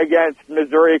 90 against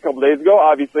Missouri a couple days ago.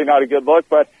 Obviously not a good look,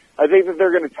 but I think that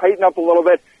they're going to tighten up a little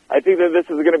bit. I think that this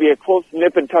is going to be a close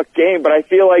nip-and-tuck game, but I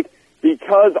feel like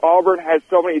because Auburn has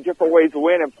so many different ways to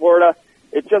win in Florida,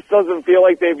 it just doesn't feel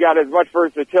like they've got as much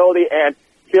versatility and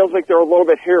feels like they're a little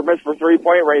bit hit or miss for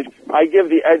three-point range. I give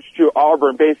the edge to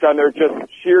Auburn based on their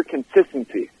just sheer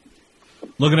consistency.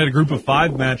 Looking at a group of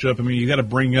 5 matchup, I mean, you got to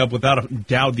bring up without a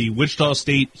doubt the Wichita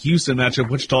State-Houston matchup.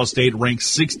 Wichita State ranks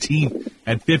 16th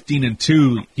at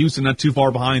 15-2. Houston not too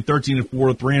far behind, 13-4,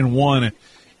 3-1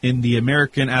 in the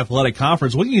American Athletic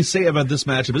Conference. What can you say about this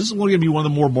matchup? This is going to be one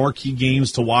of the more marquee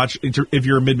games to watch if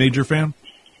you're a mid-major fan.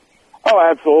 Oh,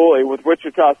 absolutely. With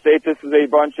Wichita State, this is a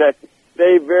bunch that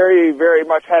they very, very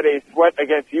much had a sweat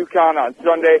against UConn on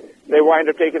Sunday. They wind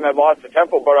up taking that loss to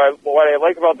Temple. But what I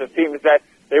like about this team is that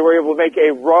they were able to make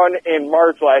a run in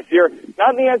March last year,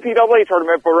 not in the NCAA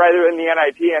tournament, but rather in the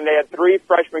NIT, and they had 3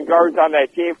 freshman guards on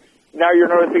that team. Now you're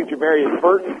noticing Jamarius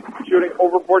Burton shooting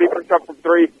over 40% from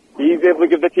 3. He's able to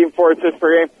give the team 4 assists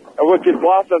per game. And what gets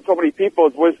lost on so many people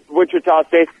is Wichita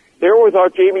State. They were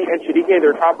without Jamie and Shadike,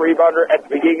 their top rebounder, at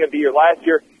the beginning of the year last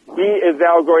year. He is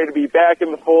now going to be back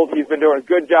in the fold. He's been doing a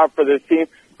good job for this team.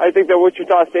 I think that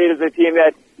Wichita State is a team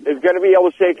that is going to be able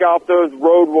to shake off those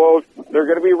road woes. They're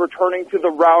going to be returning to the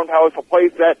Roundhouse, a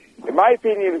place that, in my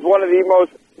opinion, is one of the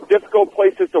most difficult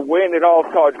places to win in all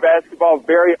of college basketball.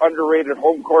 Very underrated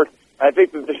home court. I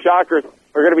think that the Shockers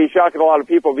are going to be shocking a lot of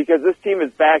people because this team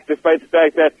is back despite the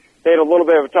fact that they had a little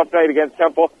bit of a tough night against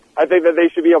Temple. I think that they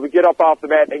should be able to get up off the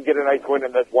mat and get a nice win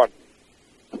in this one.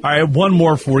 All right, one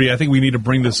more for you. I think we need to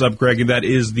bring this up, Greg, and that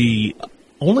is the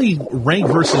only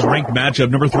ranked versus ranked matchup.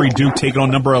 Number 3 Duke taking on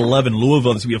number 11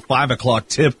 Louisville. This will be a 5 o'clock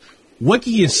tip. What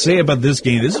can you say about this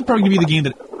game? This is probably going to be the game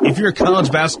that, if you're a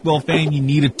college basketball fan, you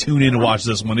need to tune in to watch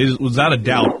this one. It is, without a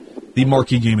doubt, the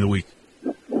marquee game of the week.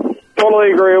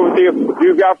 Totally agree with you.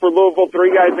 You've got for Louisville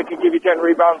 3 guys that can give you 10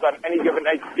 rebounds on any given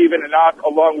night. Stephen Enoch,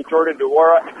 along with Jordan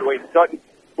Nwora and Dwayne Sutton.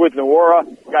 With Nwora,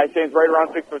 guy stands right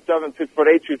around 6'7",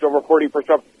 6'8", shoots over 40%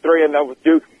 from 3, and then with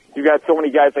Duke, you got so many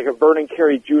guys like a Vernon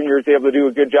Carey Jr. is able to do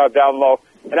a good job down low.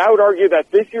 And I would argue that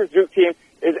this year's Duke team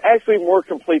is actually more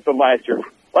complete than last year.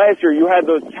 Last year, you had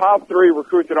those top 3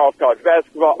 recruits in all of college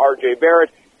basketball: R.J.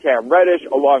 Barrett, Cam Reddish,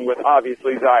 along with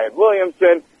obviously Zion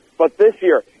Williamson. But this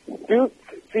year, Duke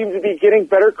seems to be getting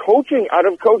better coaching out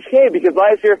of Coach K, because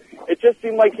last year it just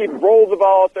seemed like he'd roll the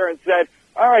ball out there and said,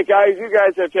 all right, guys, you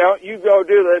guys have talent. You go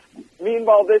do this.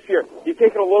 Meanwhile, this year, he's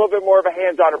taking a little bit more of a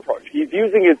hands-on approach. He's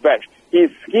using his bench. He's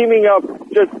scheming up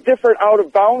just different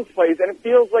out-of-bounds plays, and it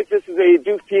feels like this is a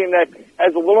Duke team that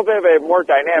has a little bit of a more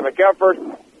dynamic effort.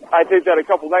 I think that a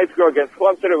couple nights ago against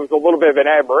Clemson, it was a little bit of an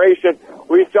aberration.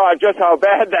 We saw just how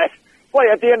bad that play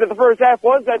at the end of the first half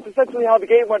was. That's essentially how the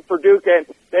game went for Duke, and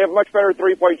they have much better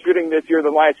three-point shooting this year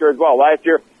than last year as well. Last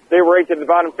year, they were ranked in the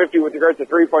bottom 50 with regards to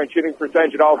three-point shooting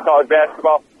percentage in all of college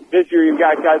basketball. This year, you've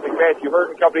got guys like Matthew Hurt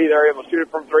and company that are able to shoot it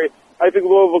from 3. I think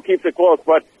Louisville keeps it close,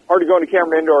 but hard to go into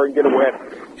Cameron Indoor and get a win.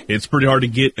 It's pretty hard to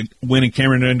get a win in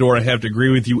Cameron Indoor. I have to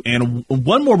agree with you. And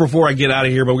one more before I get out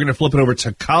of here, but we're going to flip it over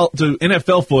to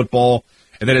NFL football,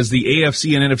 and that is the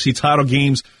AFC and NFC title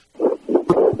games.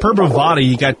 Per Bovada,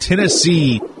 you got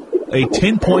Tennessee, a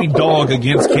 10-point dog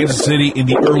against Kansas City in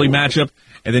the early matchup,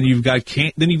 and then you've got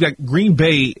Green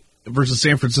Bay versus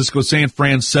San Francisco. San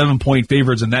Fran 7-point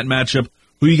favorites in that matchup.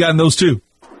 Who you got in those two?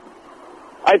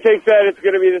 I think that it's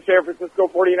going to be the San Francisco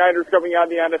 49ers coming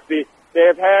out in the NFC. They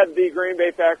have had the Green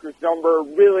Bay Packers number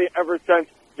really ever since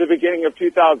the beginning of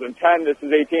 2010. This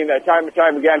is a team that time and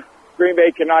time again, Green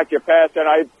Bay cannot get past, and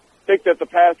I think that the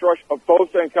pass rush of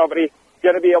Bosa and company is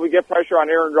going to be able to get pressure on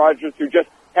Aaron Rodgers, who just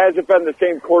hasn't been the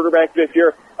same quarterback this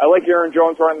year. I like Aaron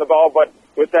Jones running the ball, but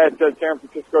with that San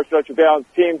Francisco such a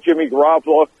balanced team, Jimmy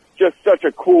Garoppolo, just such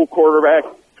a cool quarterback,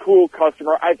 cool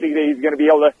customer. I think that he's going to be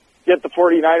able to get the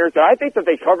 49ers, and I think that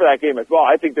they cover that game as well.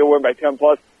 I think they'll win by 10+.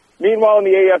 Meanwhile, in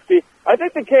the AFC, I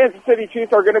think the Kansas City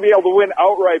Chiefs are going to be able to win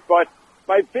outright, but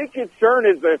my big concern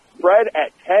is the spread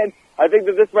at 10. I think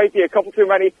that this might be a couple too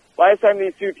many. Last time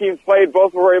these two teams played,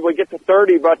 both were able to get to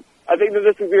 30, but I think that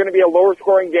this is going to be a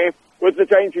lower-scoring game. With the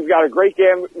Giants, you've got a great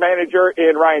game manager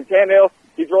in Ryan Tannehill.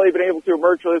 He's really been able to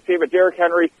emerge for this team. But Derrick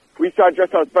Henry, we saw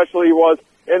just how special he was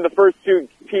in the first two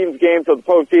teams' games of the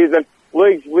postseason.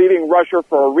 League's leading rusher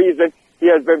for a reason. He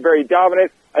has been very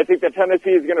dominant. I think that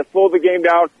Tennessee is going to slow the game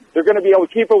down. They're going to be able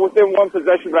to keep it within one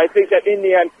possession, but I think that in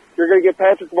the end, you're going to get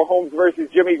Patrick Mahomes versus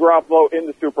Jimmy Garoppolo in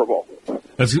the Super Bowl.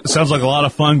 That sounds like a lot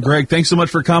of fun. Greg, thanks so much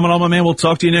for coming on, my man. We'll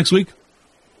talk to you next week.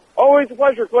 Always a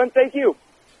pleasure, Clint. Thank you.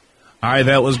 All right,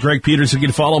 that was Greg Peterson. You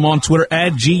can follow him on Twitter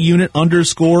at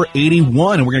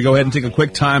 @GUnit_81. And we're going to go ahead and take a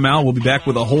quick timeout. We'll be back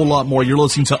with a whole lot more. You're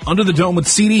listening to Under the Dome with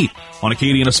CD on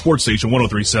Acadiana Sports Station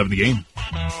 103.7 The Game.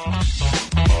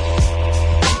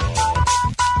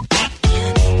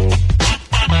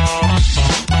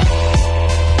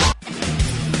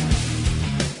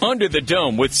 Under the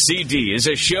Dome with CD is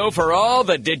a show for all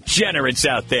the degenerates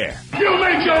out there. You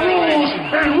make your rules,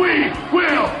 and we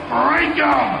will break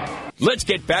them. Let's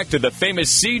get back to the famous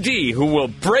CD who will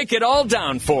break it all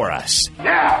down for us.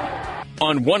 Yeah.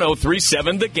 On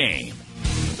 103.7 The Game.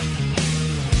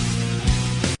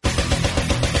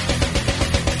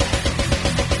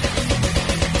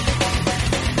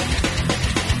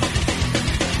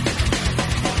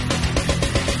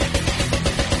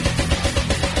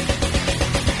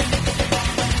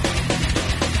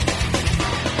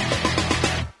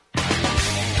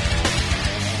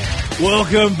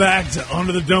 Welcome back to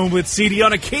Under the Dome with CD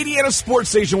on Acadiana Sports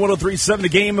Station 103.7 The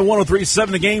Game and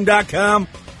 103.7thegame.com.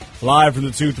 Live from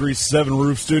the 237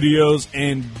 Roof Studios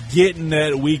and getting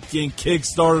that weekend kick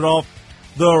started off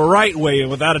the right way.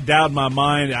 And without a doubt in my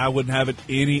mind, I wouldn't have it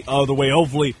any other way.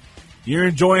 Hopefully, you're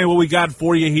enjoying what we got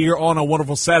for you here on a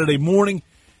wonderful Saturday morning.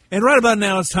 And right about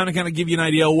now, it's time to kind of give you an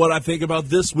idea of what I think about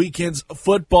this weekend's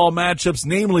football matchups,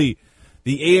 namely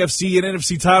the AFC and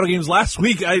NFC title games. Last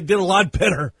week, I did a lot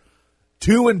better.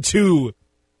 2-2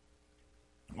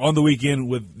 on the weekend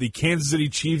with the Kansas City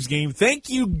Chiefs game.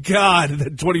 Thank you, God,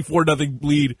 that 24-0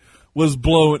 lead was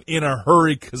blown in a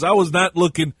hurry because I was not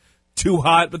looking too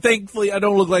hot. But thankfully, I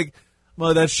don't look like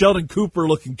that Sheldon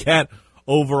Cooper-looking cat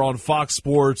over on Fox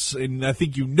Sports. And I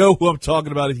think you know who I'm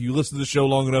talking about if you listen to the show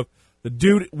long enough. The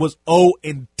dude was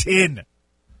 0-10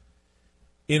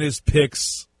 in his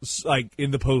picks, like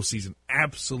in the postseason.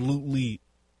 Absolutely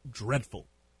dreadful.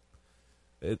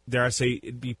 Dare I say,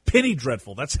 it'd be penny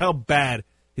dreadful. That's how bad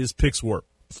his picks were.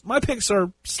 My picks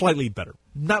are slightly better.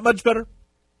 Not much better,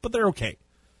 but they're okay.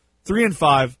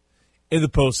 3-5 in the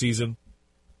postseason.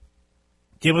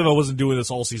 Can't believe I wasn't doing this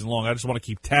all season long. I just want to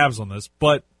keep tabs on this.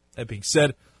 But that being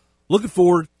said, looking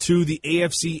forward to the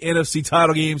AFC, NFC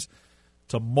title games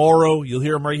tomorrow. You'll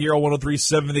hear them right here on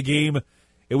 103.7 The Game.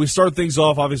 And we start things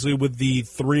off, obviously, with the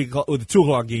 2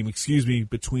 o'clock game,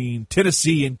 between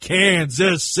Tennessee and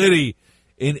Kansas City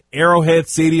in Arrowhead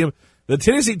Stadium. The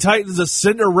Tennessee Titans, a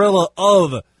Cinderella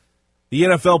of the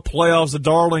NFL playoffs, the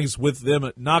darlings, with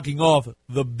them knocking off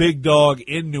the big dog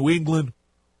in New England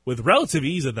with relative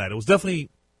ease at that. It was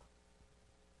definitely,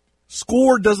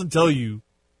 score doesn't tell you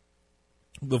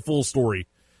the full story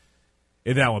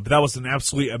in that one, but that was an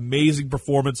absolutely amazing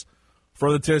performance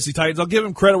for the Tennessee Titans. I'll give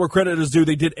them credit where credit is due.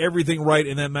 They did everything right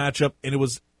in that matchup, and it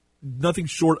was nothing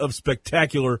short of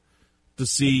spectacular to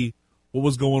see what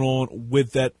was going on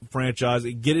with that franchise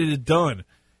and get it done.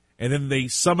 And then they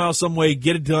somehow, some way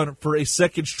get it done for a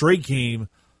second straight game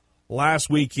last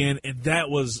weekend, and that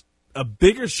was a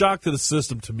bigger shock to the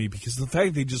system to me because the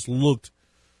fact they just looked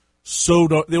so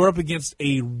 – they were up against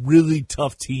a really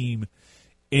tough team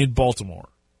in Baltimore.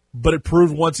 But it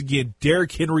proved once again,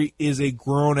 Derrick Henry is a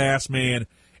grown-ass man,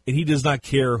 and he does not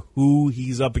care who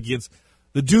he's up against.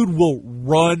 The dude will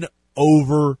run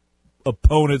over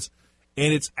opponents,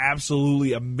 and it's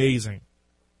absolutely amazing.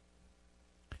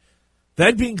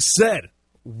 That being said,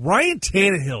 Ryan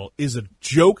Tannehill is a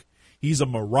joke. He's a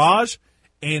mirage,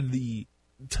 and the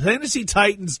Tennessee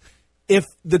Titans, if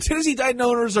the Tennessee Titan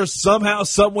owners are somehow,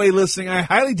 some way listening, I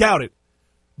highly doubt it,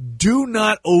 do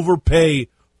not overpay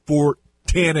for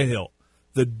Tannehill.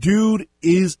 The dude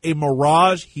is a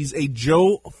mirage. He's a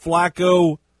Joe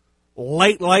Flacco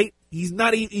light. He's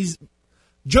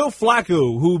Joe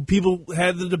Flacco, who people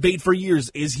had the debate for years.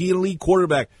 Is he an elite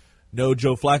quarterback? No,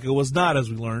 Joe Flacco was not,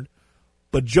 as we learned.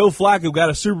 But Joe Flacco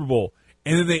got a Super Bowl,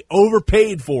 and then they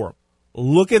overpaid for him.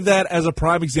 Look at that as a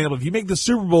prime example. If you make the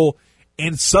Super Bowl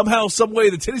and somehow, some way,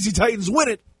 the Tennessee Titans win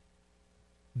it,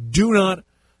 do not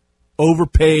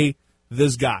overpay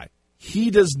this guy. He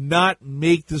does not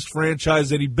make this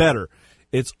franchise any better.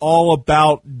 It's all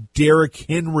about Derrick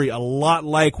Henry, a lot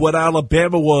like what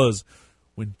Alabama was.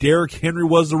 When Derrick Henry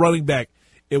was the running back,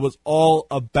 it was all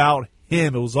about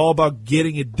him. It was all about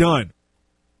getting it done.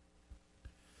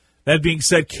 That being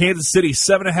said, Kansas City,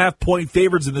 7.5-point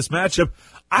favorites in this matchup.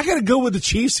 I got to go with the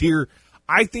Chiefs here.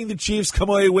 I think the Chiefs come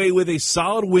away with a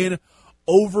solid win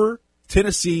over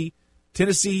Tennessee.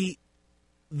 Tennessee,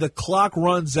 the clock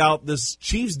runs out. This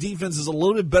Chiefs defense is a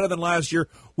little bit better than last year.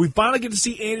 We finally get to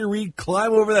see Andy Reid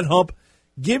climb over that hump.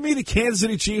 Give me the Kansas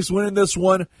City Chiefs winning this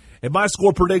one. And my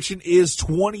score prediction is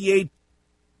 28-17.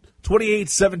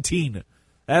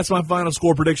 That's my final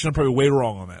score prediction. I'm probably way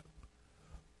wrong on that.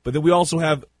 But then we also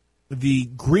have the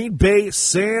Green Bay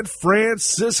San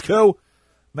Francisco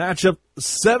matchup.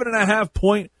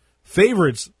 7.5-point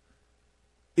favorites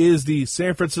is the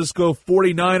San Francisco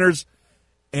 49ers.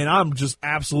 And I'm just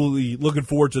absolutely looking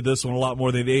forward to this one a lot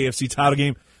more than the AFC title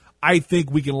game. I think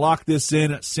we can lock this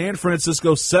in. San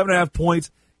Francisco, 7.5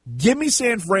 points. Give me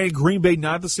San Fran. Green Bay,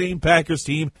 not the same Packers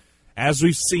team as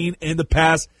we've seen in the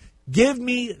past. Give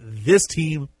me this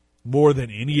team more than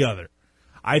any other.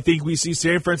 I think we see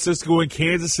San Francisco and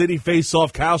Kansas City face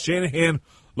off. Kyle Shanahan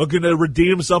looking to redeem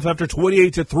himself after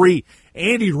 28-3.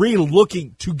 Andy Reid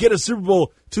looking to get a Super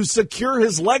Bowl to secure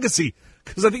his legacy.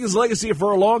 Because I think his legacy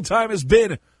for a long time has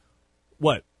been,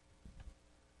 what?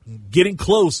 Getting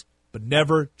close, but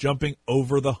never jumping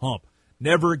over the hump.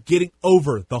 Never getting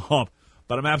over the hump.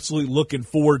 But I'm absolutely looking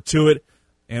forward to it.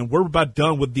 And we're about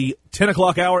done with the 10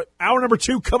 o'clock hour. Hour number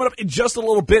 2 coming up in just a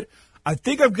little bit. I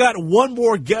think I've got one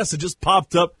more guest that just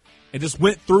popped up and just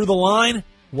went through the line.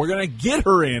 We're going to get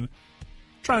her in.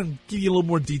 Try and give you a little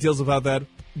more details about that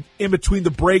in between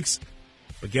the breaks.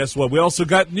 But guess what? We also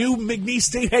got new McNeese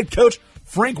State head coach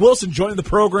Frank Wilson joining the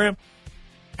program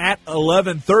at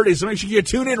 11:30. So make sure you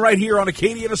tune in right here on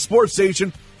Acadiana Sports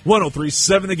Station,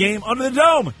 103.7 The Game, Under the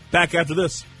Dome. Back after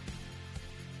this.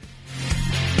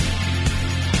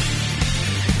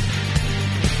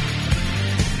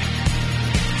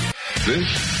 This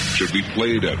should be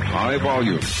played at high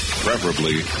volume,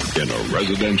 preferably in a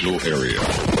residential area.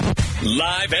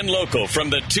 Live and local from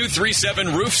the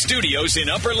 237 Roof Studios in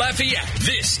Upper Lafayette,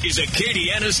 this is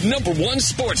Acadiana's #1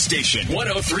 sports station,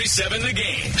 103.7 The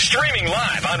Game. Streaming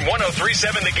live on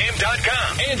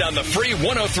 1037thegame.com and on the free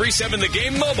 1037 The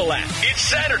Game mobile app. It's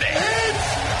Saturday.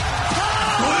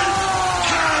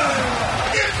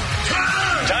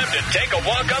 Time to take a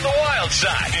walk on the wild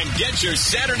side and get your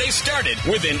Saturday started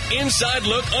with an inside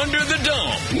look under the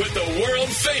dome with the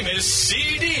world-famous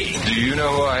CD. Do you know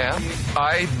who I am?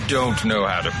 I don't know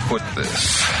how to put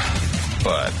this,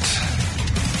 but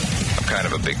I'm kind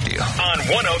of a big deal. On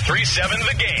 1037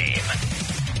 The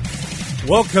Game.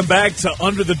 Welcome back to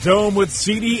Under the Dome with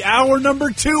CD. Hour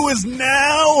number 2 is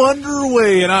now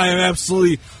underway, and I am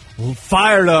absolutely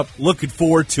fired up, looking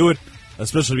forward to it,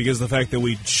 especially because of the fact that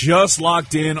we just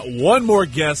locked in one more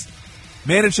guest,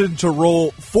 managing to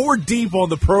roll 4 deep on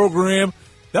the program.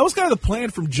 That was kind of the plan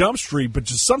from Jump Street, but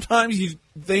just sometimes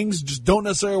things just don't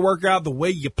necessarily work out the way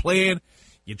you plan.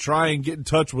 You try and get in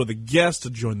touch with a guest to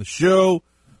join the show.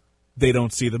 They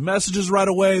don't see the messages right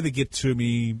away. They get to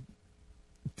me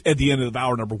at the end of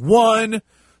hour number 1.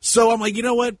 So I'm like, you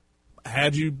know what? I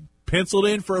had you penciled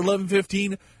in for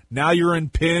 11:15. Now you're in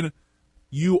pin.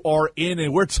 You are in,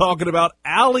 and we're talking about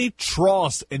Allie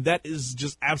Trost, and that is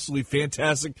just absolutely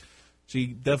fantastic. She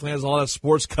definitely has a lot of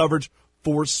sports coverage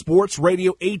for Sports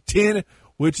Radio 810,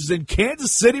 which is in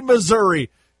Kansas City, Missouri.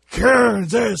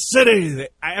 Kansas City!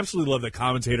 I absolutely love the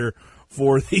commentator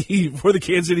for the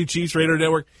Kansas City Chiefs Radio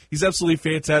Network. He's absolutely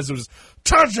fantastic. It was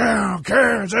touchdown,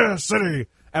 Kansas City!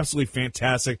 Absolutely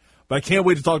fantastic. But I can't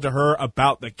wait to talk to her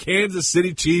about the Kansas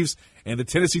City Chiefs and the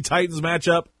Tennessee Titans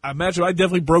matchup. I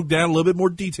definitely broke down a little bit more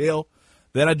detail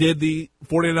than I did the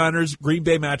 49ers Green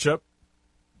Bay matchup.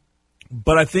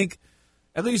 But I think,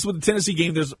 at least with the Tennessee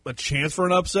game, there's a chance for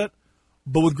an upset.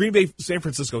 But with Green Bay, San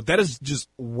Francisco, that is just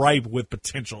ripe with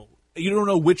potential. You don't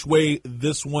know which way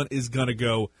this one is going to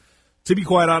go, to be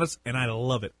quite honest, and I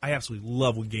love it. I absolutely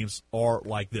love when games are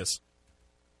like this.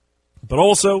 But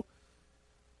also,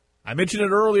 I mentioned it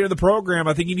earlier in the program,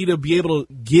 I think you need to be able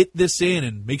to get this in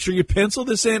and make sure you pencil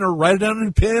this in or write it down in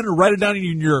a pen or write it down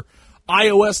in your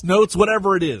iOS notes,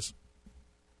 whatever it is.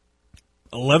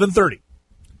 11:30.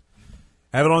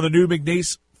 Have it on the new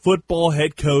McNeese football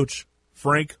head coach,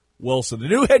 Frank Wilson. The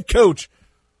new head coach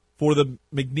for the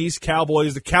McNeese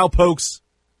Cowboys, the Cowpokes.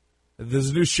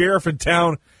 There's a new sheriff in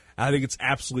town. I think it's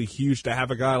absolutely huge to have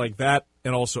a guy like that.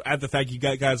 And also add the fact you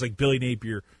got guys like Billy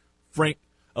Napier,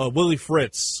 Willie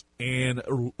Fritz, and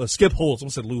Skip Holtz. I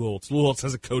almost said Lou Holtz. Lou Holtz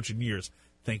hasn't coached in years,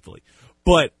 thankfully.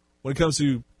 But when it comes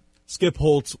to Skip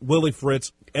Holtz, Willie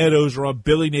Fritz, Ed Ogeron,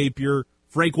 Billy Napier,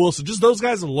 Frank Wilson, just those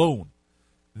guys alone,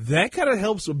 that kind of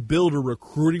helps build a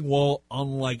recruiting wall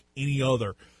unlike any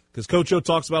other. Because Coach O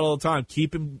talks about all the time,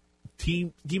 keeping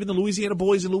the Louisiana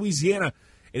boys in Louisiana.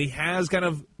 And he has kind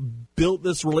of built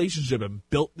this relationship and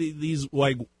built these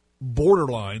like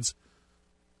borderlines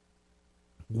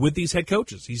with these head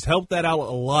coaches. He's helped that out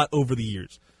a lot over the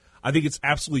years. I think it's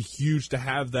absolutely huge to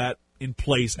have that in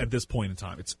place at this point in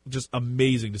time. It's just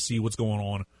amazing to see what's going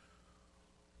on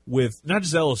with not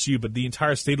just LSU, but the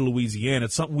entire state of Louisiana.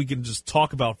 It's something we can just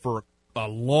talk about for a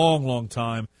long, long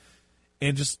time.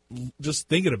 And just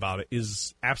thinking about it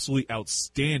is absolutely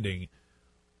outstanding.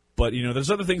 But, there's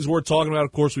other things we're talking about.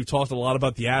 Of course, we've talked a lot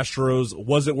about the Astros.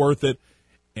 Was it worth it?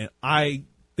 And I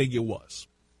think it was.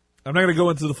 I'm not going to go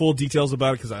into the full details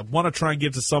about it because I want to try and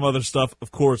get to some other stuff.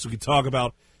 Of course, we can talk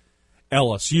about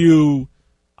LSU.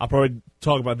 I'll probably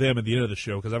talk about them at the end of the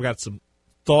show because I've got some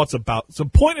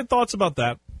pointed thoughts about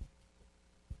that.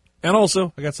 And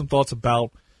also, I got some thoughts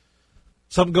about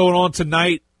something going on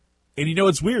tonight. And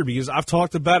it's weird because I've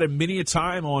talked about it many a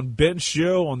time on Ben's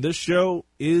show, on this show,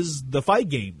 is the fight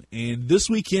game. And this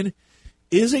weekend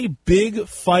is a big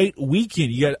fight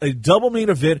weekend. You got a double main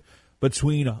event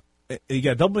you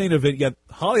got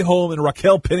Holly Holm and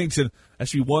Raquel Pennington. That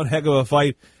should be one heck of a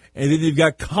fight. And then you've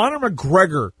got Conor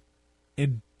McGregor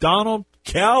and Donald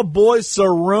Cowboy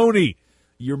Cerrone.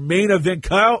 Your main event,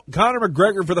 Conor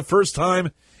McGregor for the first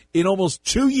time in almost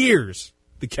 2 years.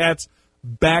 The Cat's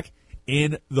back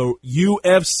in the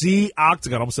UFC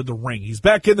octagon. I almost said the ring. He's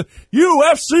back in the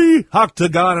UFC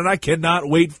octagon, and I cannot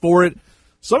wait for it.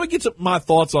 So I'm going to get to my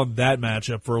thoughts on that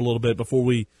matchup for a little bit before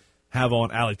we have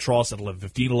on Alec Tross at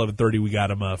 11:15, 11:30. We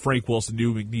got him, Frank Wilson,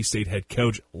 new McNeese State head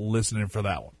coach, listening for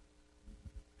that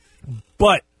one.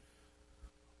 But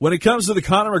when it comes to the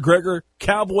Conor McGregor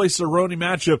Cowboy Cerrone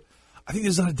matchup, I think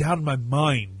there's not a doubt in my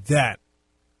mind that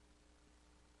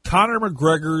Conor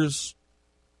McGregor's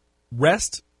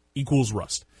rest equals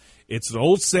rust. It's an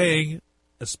old saying,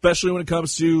 especially when it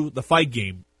comes to the fight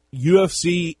game.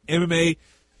 UFC, MMA,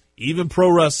 even pro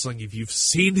wrestling. If you've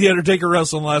seen The Undertaker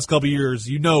wrestle in the last couple of years,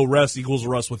 you know rest equals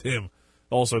rust with him.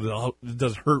 Also, it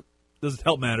doesn't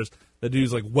help matters. That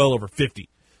dude's like well over 50,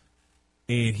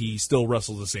 and he still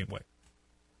wrestles the same way.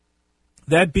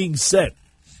 That being said,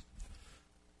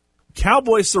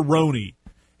 Cowboy Cerrone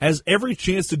has every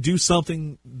chance to do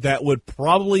something that would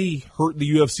probably hurt the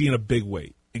UFC in a big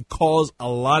way and cause a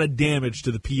lot of damage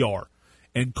to the PR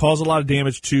and cause a lot of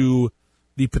damage to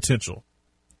the potential.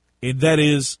 And that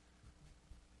is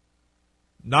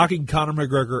knocking Conor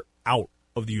McGregor out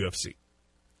of the UFC.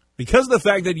 Because of the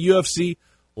fact that UFC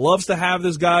loves to have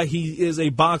this guy, he is a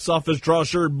box office draw.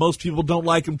 Sure, most people don't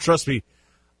like him. Trust me,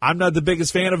 I'm not the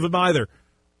biggest fan of him either.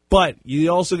 But you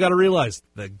also got to realize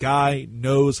the guy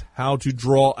knows how to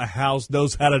draw a house,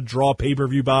 knows how to draw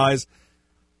pay-per-view buys.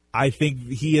 I think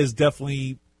he has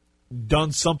definitely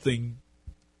done something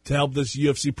to help this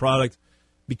UFC product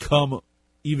become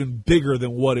even bigger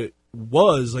than what it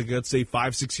was, like let's say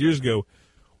 5-6 years ago,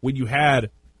 when you had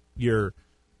your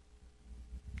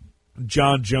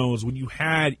John Jones, when you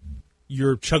had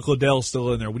your Chuck Liddell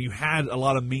still in there, when you had a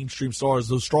lot of mainstream stars,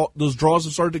 those draws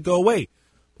have started to go away.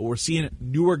 But we're seeing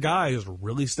newer guys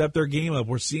really step their game up.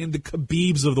 We're seeing the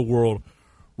Khabibs of the world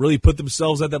really put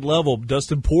themselves at that level.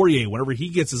 Dustin Poirier, whenever he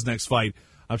gets his next fight,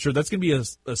 I'm sure that's going to be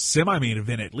a semi-main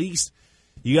event at least.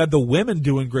 You got the women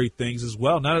doing great things as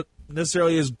well. Not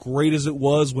necessarily as great as it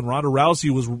was when Ronda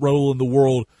Rousey was rolling the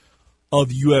world of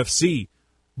UFC,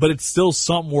 but it's still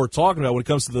something we're talking about when it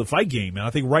comes to the fight game. And I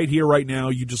think right here, right now,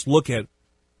 you just look at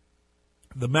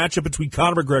the matchup between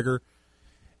Conor McGregor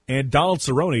and Donald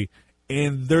Cerrone,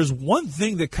 and there's one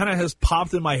thing that kind of has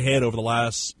popped in my head over the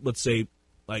last, let's say,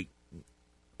 like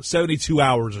 72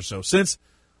 hours or so, since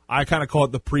I kind of call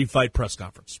it the pre-fight press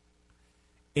conference.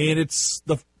 And it's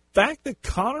the fact that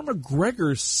Conor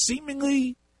McGregor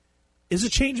seemingly is a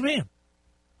changed man.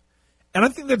 And I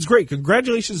think that's great.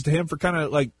 Congratulations to him for kind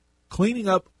of like cleaning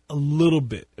up a little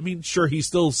bit. I mean, sure, he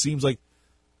still seems like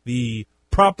the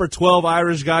proper 12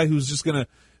 Irish guy who's just going to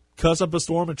cuss up a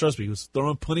storm. And trust me, he was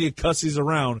throwing plenty of cussies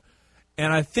around.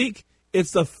 And I think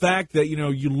it's the fact that, you know,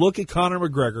 you look at Conor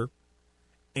McGregor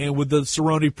and with the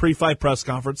Cerrone pre-fight press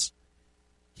conference,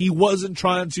 he wasn't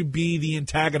trying to be the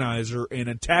antagonizer and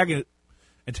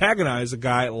antagonize a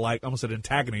guy like, I almost said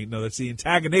antagonate. No, that's the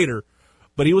antagonator.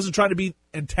 But he wasn't trying to be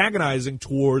antagonizing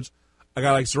towards a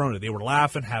guy like Cerrone. They were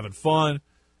laughing, having fun,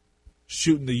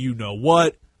 shooting the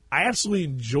you-know-what. I absolutely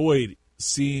enjoyed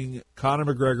seeing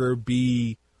Conor McGregor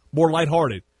be more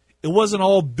lighthearted. It wasn't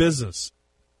all business.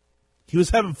 He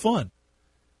was having fun.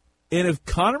 And if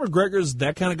Conor McGregor is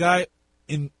that kind of guy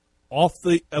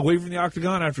away from the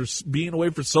octagon after being away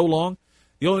for so long,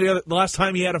 the last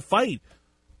time he had a fight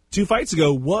 2 fights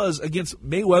ago was against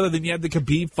Mayweather. Then you had the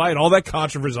Khabib fight, all that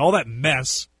controversy, all that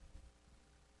mess.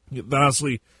 That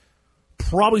honestly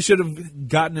probably should have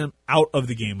gotten him out of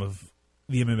the game of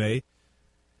the MMA.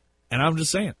 And I'm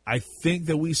just saying, I think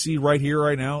that we see right here,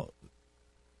 right now,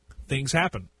 things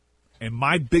happen. And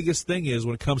my biggest thing is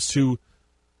when it comes to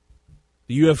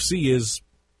the UFC is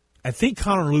I think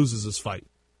Conor loses this fight.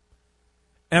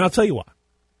 And I'll tell you why.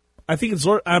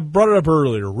 I brought it up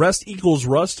earlier. Rest equals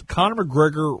rust. Conor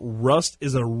McGregor, rust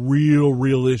is a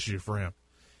real issue for him.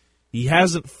 He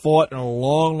hasn't fought in a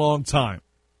long, long time.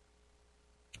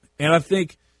 And I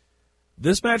think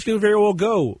this match can very well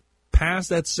go past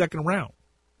that second round.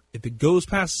 If it goes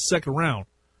past the second round,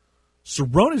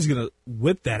 Cerrone's going to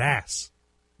whip that ass.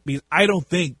 Because I don't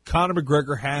think Conor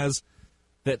McGregor has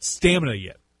that stamina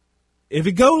yet. If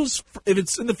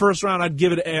it's in the first round, I'd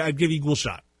give equal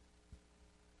shot.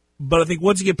 But I think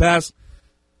once you get past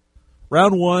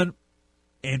round one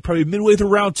and probably midway through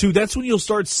round two, that's when you'll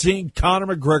start seeing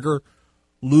Conor McGregor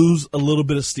lose a little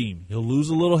bit of steam. He'll lose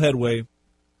a little headway.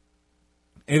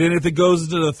 And then if it goes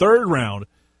into the third round,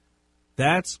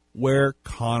 that's where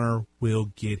Conor will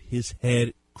get his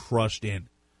head crushed in.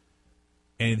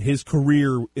 And his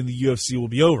career in the UFC will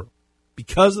be over.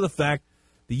 Because of the fact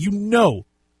that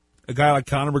a guy like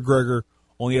Conor McGregor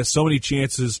only has so many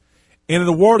chances. And in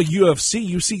the world of UFC,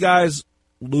 you see guys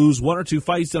lose 1 or 2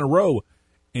 fights in a row.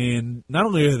 And not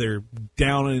only are they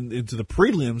down into the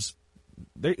prelims,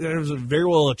 there's a very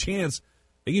well a chance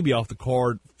they could be off the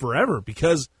card forever,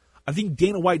 because I think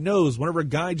Dana White knows whenever a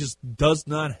guy just does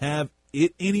not have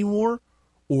it anymore,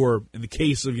 or in the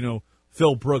case of,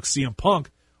 Phil Brooks, CM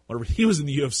Punk, whenever he was in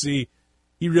the UFC,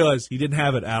 he realized he didn't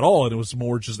have it at all, and it was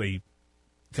more just a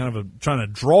kind of trying to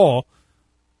draw.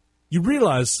 You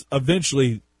realize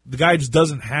eventually the guy just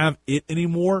doesn't have it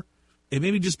anymore, and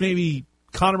maybe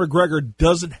Conor McGregor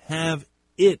doesn't have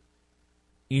it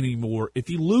anymore if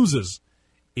he loses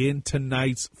in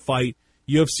tonight's fight.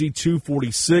 UFC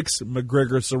 246,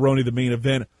 McGregor-Cerrone, the main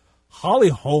event. Holly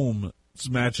Holm's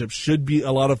matchup should be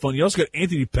a lot of fun. You also got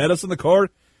Anthony Pettis on the card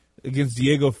against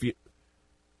Diego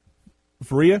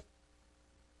Faria.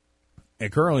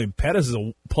 And currently, Pettis is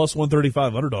a plus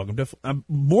 135 underdog. I'm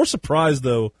more surprised,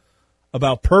 though,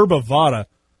 about Per Bovada.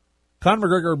 Conor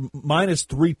McGregor minus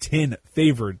 310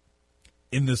 favored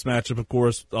in this matchup, of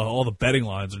course. All the betting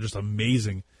lines are just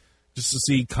amazing just to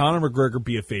see Conor McGregor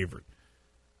be a favorite.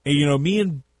 And, me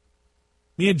and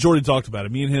Jordy talked about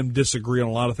it. Me and him disagree on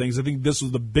a lot of things. I think this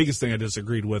was the biggest thing I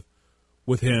disagreed with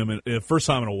him, and the first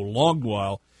time in a long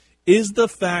while, is the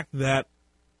fact that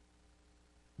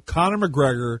Conor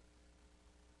McGregor,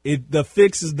 the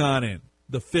fix is not in.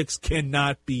 The fix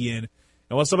cannot be in.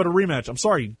 And what's up about a rematch? I'm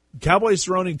sorry. Cowboy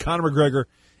Cerrone and Conor McGregor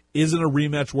isn't a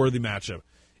rematch-worthy matchup.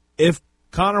 If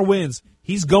Conor wins,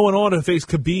 he's going on to face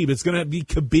Khabib. It's going to be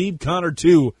Khabib-Conor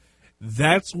 2.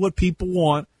 That's what people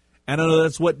want, and I know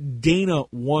that's what Dana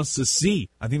wants to see.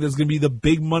 I think that's going to be the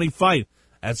big money fight.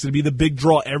 That's going to be the big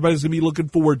draw. Everybody's going to be looking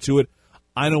forward to it.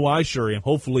 I know I sure am.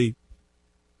 Hopefully,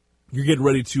 you're getting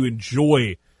ready to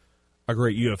enjoy a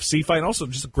great UFC fight, and also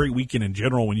just a great weekend in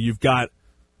general when you've got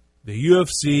the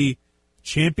UFC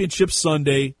Championship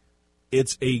Sunday.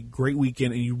 It's a great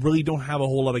weekend, and you really don't have a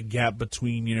whole lot of gap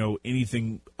between,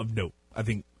 anything of note. I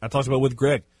think I talked about it with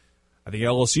Greg. I think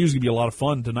LSU is going to be a lot of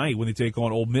fun tonight when they take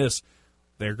on Ole Miss.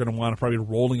 They're going to want to probably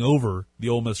rolling over the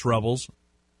Ole Miss Rebels.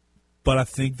 But I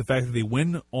think the fact that they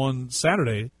win on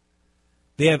Saturday,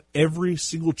 they have every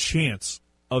single chance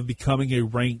of becoming a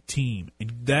ranked team.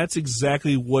 And that's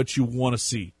exactly what you want to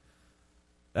see.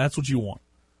 That's what you want.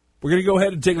 We're going to go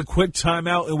ahead and take a quick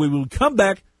timeout, and when we come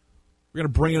back, we're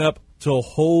going to bring it up to a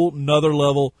whole nother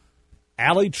level.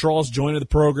 Allie Charles joining the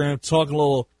program, talking a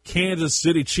little Kansas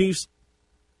City Chiefs.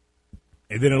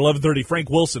 And then at 11:30, Frank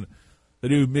Wilson, the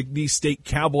new McNeese State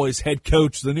Cowboys head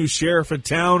coach, the new sheriff in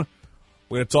town.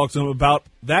 We're going to talk to him about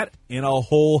that and a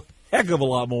whole heck of a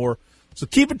lot more. So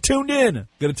keep it tuned in.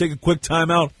 Going to take a quick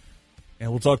timeout, and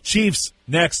we'll talk Chiefs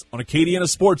next on Acadiana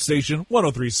Sports Station,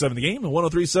 103.7 The Game and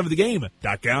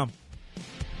 103.7thegame.com.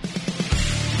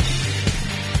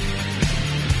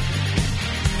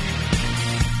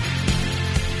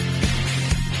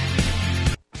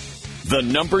 The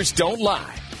numbers don't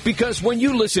lie, because when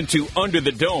you listen to Under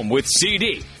the Dome with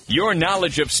CD, your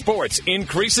knowledge of sports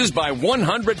increases by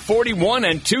 141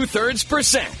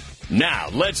 2/3%. Now,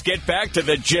 let's get back to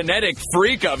the genetic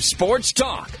freak of sports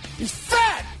talk. He's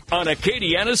fat! On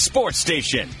Acadiana Sports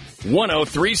Station,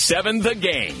 103.7 The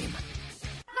Game.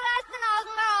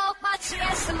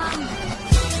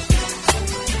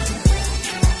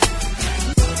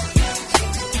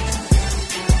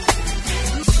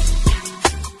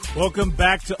 Welcome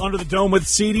back to Under the Dome with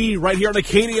CD right here on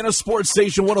Acadiana Sports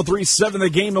Station, 103.7 The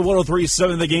Game and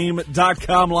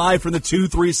 103.7thegame.com, live from the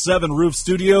 237 Roof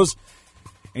Studios.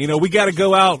 And, we got to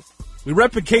go out. We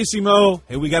rep at Casey Mo,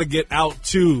 and we got to get out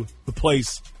to the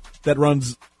place that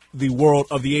runs the world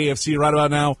of the AFC right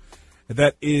about now. And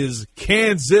that is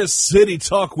Kansas City.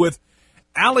 Talk with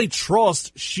Allie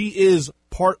Trost. She is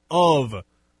part of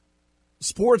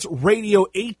Sports Radio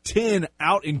 810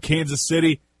 out in Kansas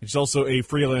City. She's also a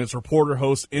freelance reporter,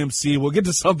 host, MC. We'll get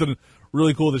to something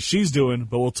really cool that she's doing,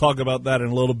 but we'll talk about that in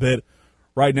a little bit.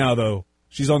 Right now, though,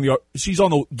 she's on the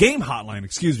game hotline.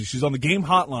 Excuse me, she's on the game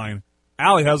hotline.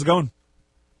 Allie, how's it going?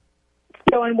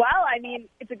 Going well. I mean,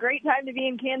 it's a great time to be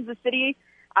in Kansas City.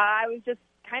 I was just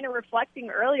kind of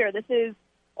reflecting earlier. This is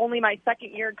only my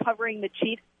second year covering the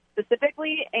Chiefs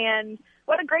specifically, and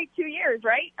what a great 2 years,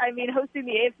 right? I mean, hosting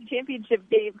the AFC Championship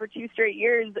game for 2 straight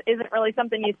years isn't really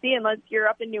something you see unless you're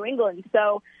up in New England.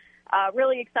 So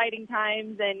really exciting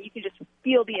times, and you can just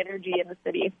feel the energy in the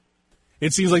city.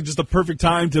 It seems like just the perfect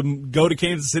time to go to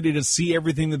Kansas City to see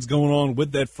everything that's going on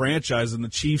with that franchise, and the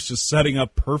Chiefs just setting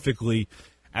up perfectly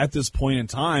at this point in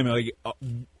time. Like,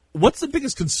 what's the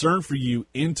biggest concern for you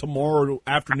in tomorrow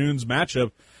afternoon's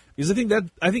matchup? Because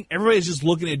I think everybody's just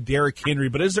looking at Derrick Henry,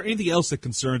 but is there anything else that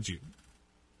concerns you?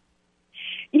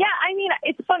 Yeah, I mean,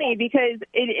 it's funny because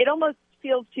it almost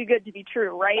feels too good to be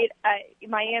true, right?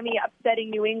 Miami upsetting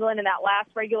New England in that last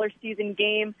regular season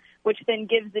game, which then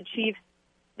gives the Chiefs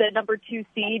the number 2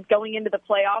 seed going into the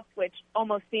playoffs, which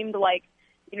almost seemed like,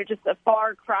 just a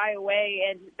far cry away,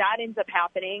 and that ends up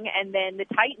happening. And then the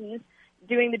Titans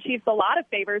doing the Chiefs a lot of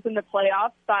favors in the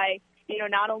playoffs by,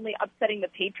 not only upsetting the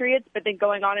Patriots, but then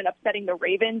going on and upsetting the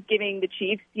Ravens, giving the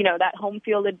Chiefs, that home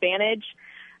field advantage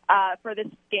for this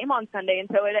game on Sunday. And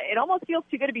so it almost feels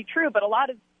too good to be true, but a lot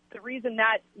of the reason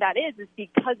that is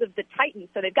because of the Titans.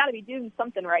 So they've got to be doing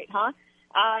something right, huh?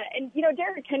 And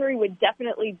Derrick Henry would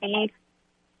definitely be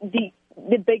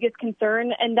the biggest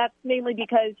concern, and that's mainly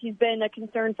because he's been a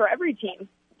concern for every team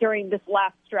during this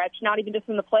last stretch, not even just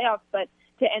in the playoffs, but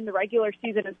to end the regular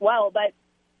season as well. But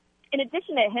in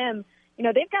addition to him,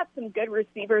 they've got some good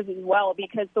receivers as well,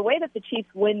 because the way that the Chiefs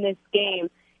win this game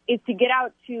is to get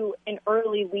out to an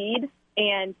early lead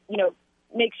and,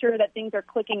 make sure that things are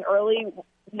clicking early,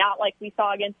 not like we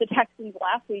saw against the Texans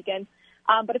last weekend.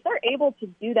 But if they're able to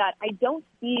do that, I don't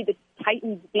see the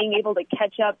Titans being able to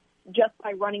catch up just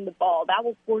by running the ball. That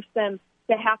will force them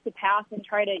to have to pass and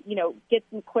try to, get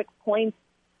some quick points,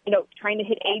 trying to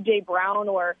hit A.J. Brown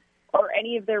or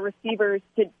any of their receivers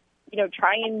to,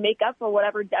 try and make up for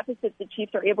whatever deficits the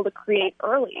Chiefs are able to create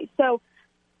early. So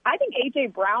I think A.J.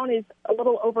 Brown is a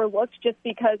little overlooked just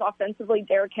because offensively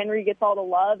Derrick Henry gets all the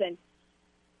love, and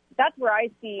that's where I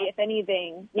see, if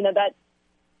anything,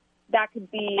 that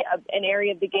could be an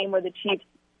area of the game where the Chiefs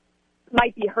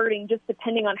might be hurting, just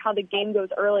depending on how the game goes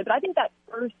early. But I think that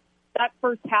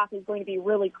first half is going to be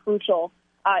really crucial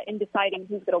in deciding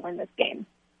who's going to win this game.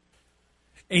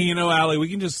 And, Allie, we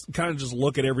can just kind of just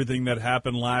look at everything that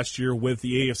happened last year with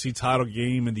the AFC title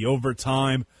game and the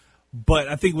overtime. But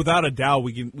I think without a doubt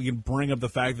we can bring up the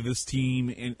fact that this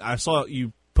team, and I saw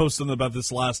you post something about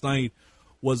this last night,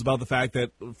 was about the fact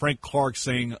that Frank Clark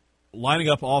saying lining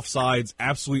up offsides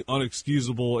absolutely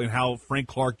unexcusable, and how Frank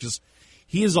Clark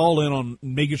he is all in on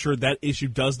making sure that issue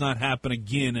does not happen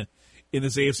again in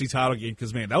this AFC title game,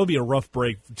 because, man, that would be a rough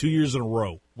break 2 years in a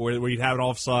row where you'd have an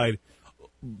offside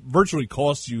virtually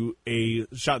cost you a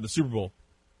shot in the Super Bowl.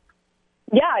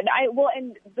 Yeah,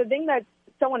 and the thing that's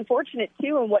so unfortunate,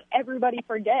 too, and what everybody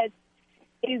forgets,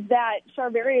 is that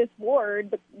Charvarius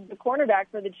Ward, the cornerback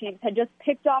for the Chiefs, had just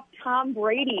picked off Tom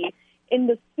Brady in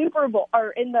the Super Bowl, or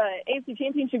in the AFC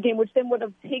Championship game, which then would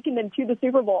have taken them to the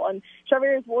Super Bowl. And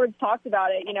Charvarius Ward talked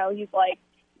about it. He's like,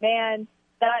 man,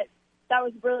 that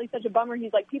was really such a bummer.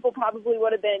 He's like, people probably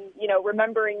would have been,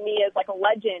 remembering me as like a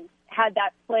legend had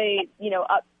that play,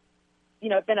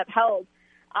 been upheld.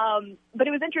 But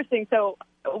it was interesting. So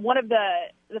one of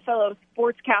the fellow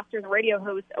sportscasters, radio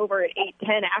hosts over at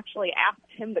 810 actually asked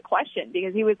him the question,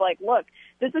 because he was like, look,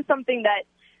 this is something that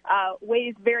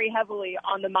weighs very heavily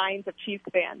on the minds of Chiefs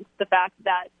fans, the fact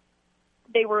that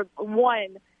they were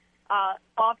one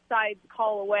offside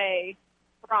call away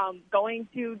from going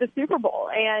to the Super Bowl.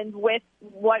 And with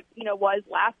what, was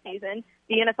last season,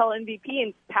 the NFL MVP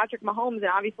and Patrick Mahomes, and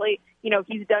obviously,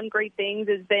 he's done great things,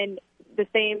 has been the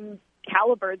same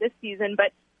caliber this season,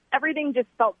 but everything just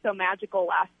felt so magical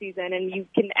last season, and you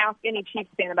can ask any Chiefs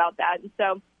fan about that. And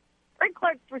so Frank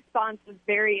Clark's response was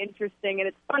very interesting, and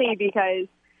it's funny because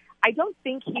I don't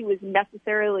think he was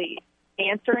necessarily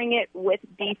answering it with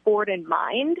Dee Ford in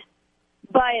mind,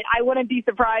 but I wouldn't be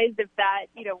surprised if that,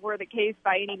 were the case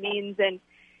by any means. And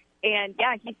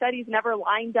yeah, he said he's never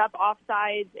lined up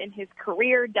offsides in his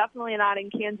career, definitely not in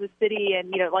Kansas City.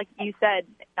 And, like you said,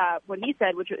 what he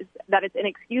said, which was that it's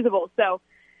inexcusable. So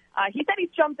he said he's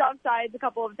jumped offsides a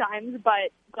couple of times,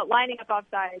 but lining up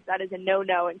offsides, that is a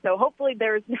no-no. And so hopefully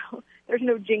there's no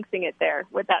jinxing it there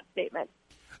with that statement.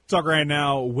 Talk right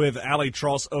now with Allie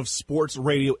Tross of Sports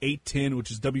Radio 810,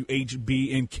 which is WHB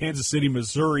in Kansas City,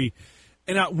 Missouri.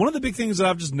 And one of the big things that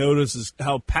I've just noticed is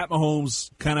how Pat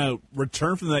Mahomes kind of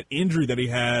returned from that injury that he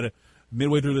had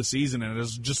midway through the season, and it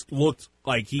has just looked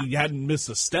like he hadn't missed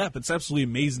a step. It's absolutely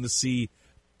amazing to see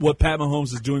what Pat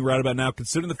Mahomes is doing right about now,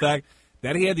 considering the fact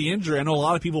that he had the injury. I know a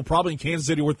lot of people probably in Kansas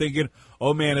City were thinking,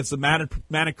 oh, man, it's the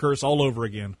manic curse all over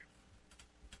again.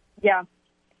 Yeah.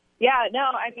 Yeah, no,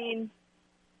 I mean,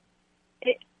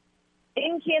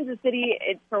 in Kansas City,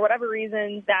 for whatever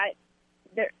reason, that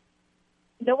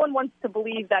no one wants to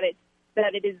believe that it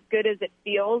is good as it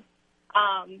feels.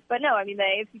 But no, I mean, the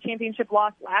AFC Championship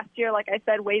loss last year, like I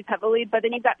said, weighs heavily. But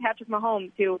then you've got Patrick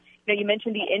Mahomes, who, you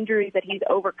mentioned the injuries that he's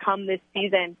overcome this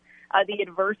season, the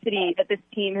adversity that this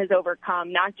team has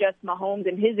overcome, not just Mahomes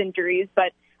and his injuries,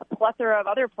 but a plethora of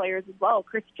other players as well.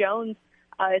 Chris Jones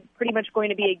is pretty much going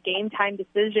to be a game-time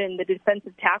decision, the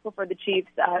defensive tackle for the Chiefs,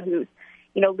 who's,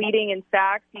 leading in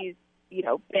sacks. He's,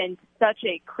 been such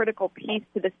a critical piece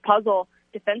to this puzzle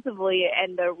defensively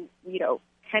and the,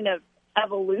 kind of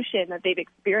evolution that they've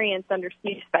experienced under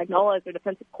Steve Spagnuolo as their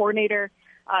defensive coordinator,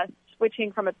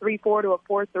 switching from a 3-4 to a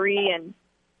 4-3. And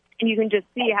you can just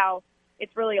see how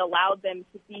it's really allowed them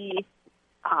to be,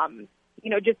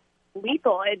 just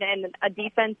lethal and a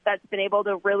defense that's been able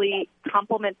to really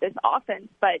complement this offense.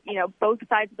 But, both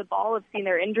sides of the ball have seen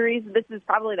their injuries. This is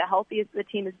probably the healthiest the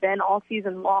team has been all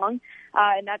season long.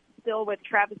 And that's still with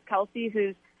Travis Kelce,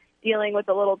 who's dealing with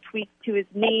a little tweak to his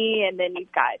knee. And then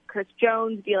you've got Chris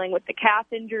Jones dealing with the calf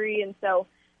injury. And so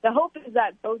the hope is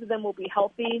that both of them will be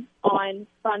healthy on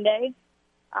Sunday.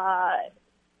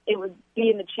 It would be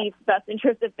in the Chiefs' best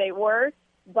interest if they were.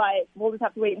 But we'll just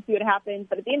have to wait and see what happens.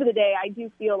 But at the end of the day, I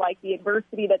do feel like the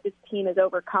adversity that this team has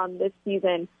overcome this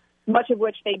season, much of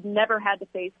which they never had to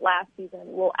face last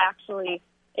season, will actually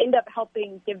end up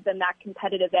helping give them that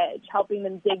competitive edge, helping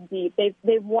them dig deep.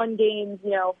 They've won games,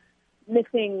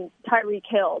 missing Tyreek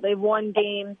Hill. They've won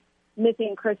games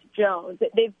missing Chris Jones.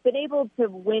 They've been able to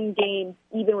win games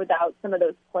even without some of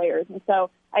those players. And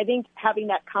so I think having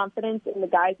that confidence in the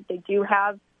guys that they do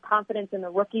have, confidence in the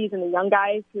rookies and the young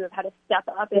guys who have had to step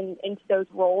up into those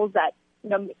roles that,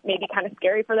 may be kind of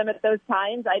scary for them at those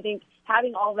times. I think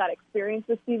having all of that experience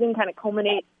this season kind of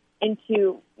culminate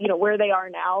into, where they are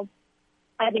now,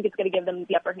 I think it's going to give them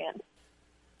the upper hand.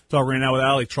 Talk right now with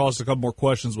Allie Charles. A couple more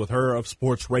questions with her of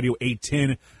Sports Radio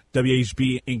 810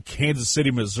 WHB in Kansas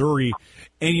City, Missouri.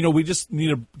 And, we just need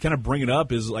to kind of bring it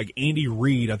up is like Andy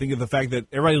Reid. I think of the fact that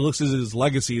everybody looks at his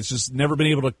legacy. It's just never been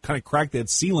able to kind of crack that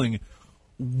ceiling.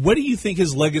 What do you think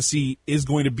his legacy is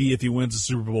going to be if he wins the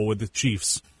Super Bowl with the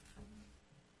Chiefs?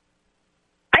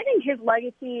 I think his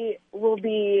legacy will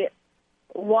be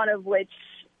one of which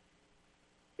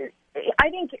I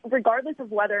think regardless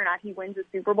of whether or not he wins the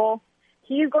Super Bowl,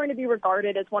 he is going to be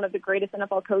regarded as one of the greatest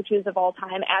NFL coaches of all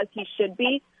time, as he should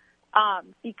be,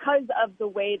 because of the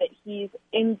way that he's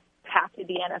impacted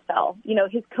the NFL.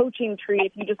 His coaching tree,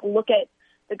 if you just look at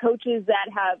the coaches that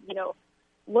have,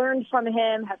 learned from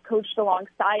him, have coached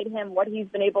alongside him, what he's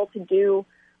been able to do,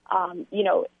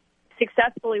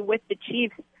 successfully with the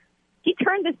Chiefs. He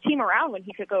turned this team around when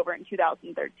he took over in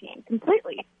 2013,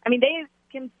 completely. I mean, they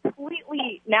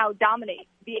completely now dominate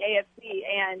the AFC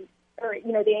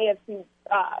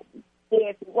the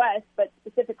AFC West, but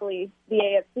specifically the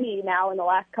AFC now in the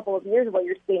last couple of years, what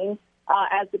you're seeing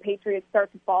as the Patriots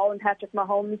start to fall and Patrick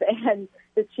Mahomes and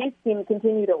the Chiefs team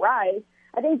continue to rise.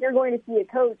 I think you're going to see a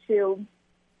coach who,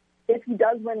 if he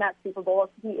does win that Super Bowl, if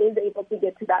he is able to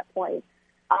get to that point,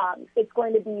 it's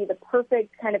going to be the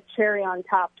perfect kind of cherry on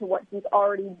top to what he's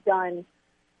already done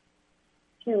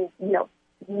to,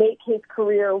 make his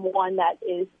career one that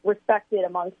is respected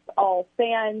amongst all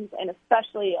fans and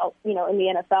especially, in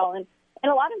the NFL. And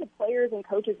a lot of the players and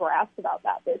coaches were asked about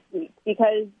that this week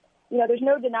because, there's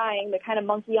no denying the kind of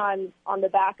monkey on the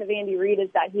back of Andy Reid is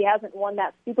that he hasn't won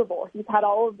that Super Bowl. He's had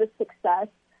all of this success.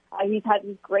 He's had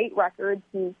these great records.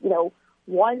 He's,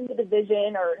 won the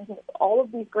division or all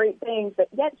of these great things, but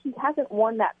yet he hasn't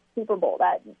won that Super Bowl.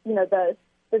 That,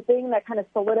 the thing that kind of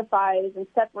solidifies and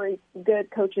separates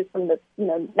good coaches from the,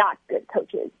 not good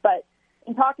coaches. But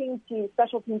in talking to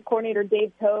special teams coordinator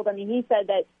Dave Tobe, he said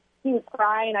that he was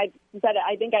crying. He said,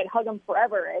 I think I'd hug him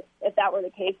forever if that were the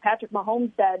case. Patrick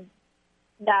Mahomes said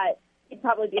that he'd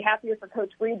probably be happier for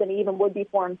Coach Reid than he even would be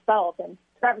for himself. And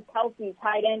Travis Kelce,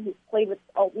 tight end, who's played with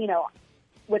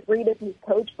Reid as his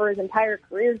coach for his entire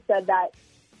career, said that,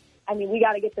 we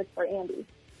got to get this for Andy.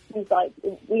 He's like,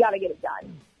 we got to get it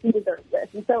done. He deserves this.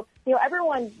 And so,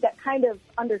 everyone that kind of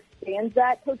understands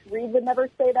that, Coach Reid would never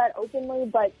say that openly,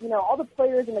 but, all the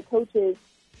players and the coaches,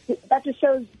 that just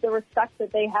shows the respect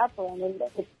that they have for him and the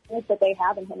experience that they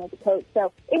have in him as a coach.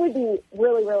 So it would be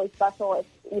really, really special if,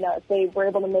 if they were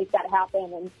able to make that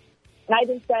happen. And I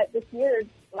think that this year,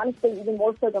 honestly, even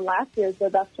more so than last year, is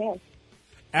their best chance.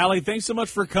 Allie, thanks so much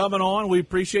for coming on. We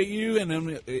appreciate you,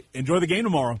 and enjoy the game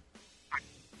tomorrow.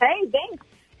 Hey, thanks.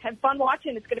 Have fun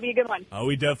watching. It's going to be a good one. Oh,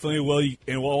 we definitely will,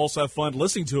 and we'll also have fun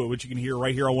listening to it, which you can hear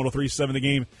right here on 103.7 The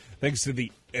Game, thanks to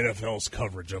the NFL's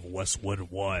coverage of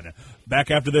Westwood One. Back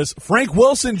after this, Frank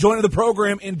Wilson joining the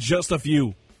program in just a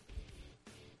few.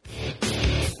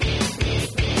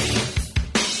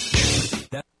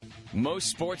 Most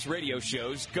sports radio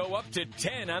shows go up to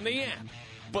 10 on the amp.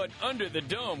 But Under the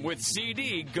Dome with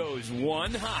CD goes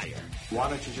one higher. Why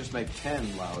don't you just make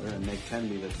 10 louder and make 10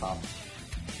 be the top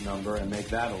number and make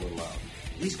that a little louder?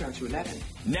 He's gone to 11.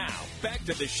 Now, back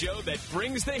to the show that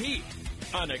brings the heat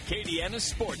on Acadiana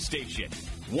Sports Station,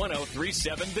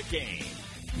 103.7 The Game.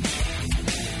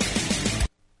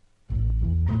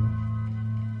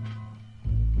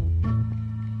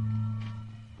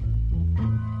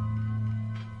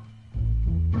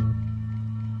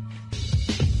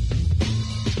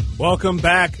 Welcome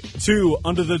back to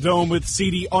Under the Dome with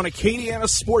CD on Acadiana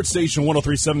Sports Station,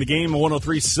 103.7 The Game and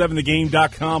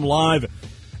 103.7thegame.com live,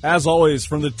 as always,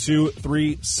 from the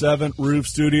 237 Roof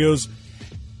Studios.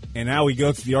 And now we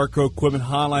go to the Arco Equipment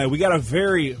Hotline. We got a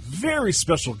very, very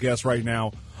special guest right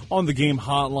now on the Game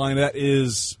Hotline. That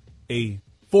is a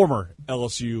former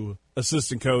LSU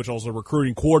assistant coach, also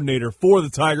recruiting coordinator for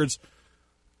the Tigers.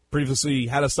 Previously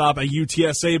had a stop at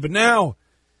UTSA, but now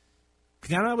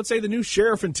I would say the new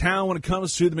sheriff in town when it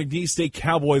comes to the McNeese State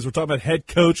Cowboys. We're talking about head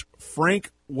coach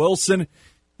Frank Wilson.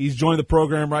 He's joined the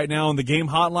program right now on the Game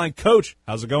Hotline. Coach,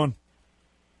 how's it going?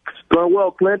 It's going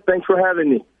well, Clint. Thanks for having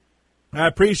me. I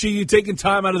appreciate you taking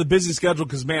time out of the busy schedule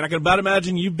because, man, I can about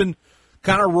imagine you've been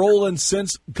kind of rolling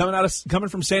since coming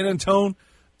from San Antonio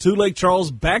to Lake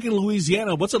Charles, back in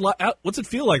Louisiana. What's it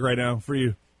feel like right now for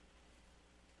you?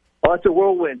 Well, it's a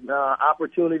whirlwind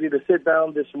opportunity to sit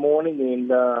down this morning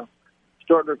and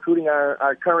start recruiting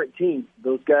our current team,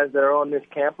 those guys that are on this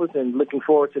campus, and looking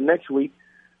forward to next week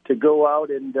to go out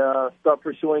and start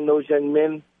pursuing those young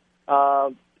men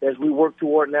as we work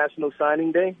toward National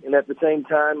Signing Day, and at the same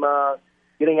time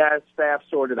getting our staff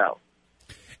sorted out.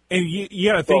 And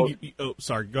you got to think.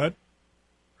 Sorry, go ahead.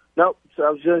 No, so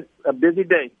it was just a busy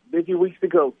day, busy weeks to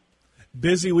go.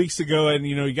 Busy weeks to go, and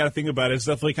you got to think about it. It's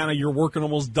definitely kind of you're working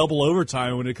almost double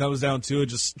overtime when it comes down to it,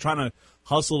 just trying to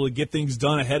hustle to get things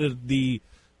done ahead of the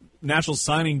National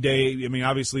Signing Day. I mean,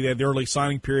 obviously they had the early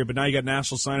signing period, but now you got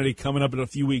National Signing Day coming up in a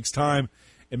few weeks' time,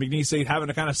 and McNeese State having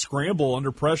to kind of scramble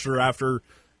under pressure after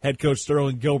head coach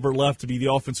Sterling Gilbert left to be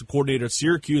the offensive coordinator at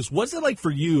Syracuse. What's it like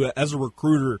for you as a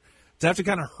recruiter to have to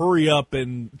kind of hurry up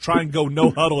and try and go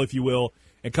no huddle, if you will,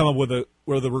 and come up with a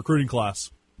recruiting class?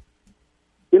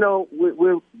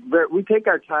 We take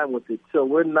our time with it, so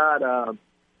we're not.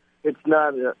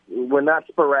 We're not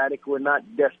sporadic. We're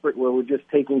not desperate where we're just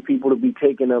taking people to be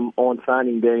taking them on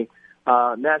signing day.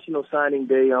 National Signing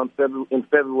Day in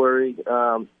February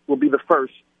will be the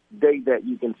first day that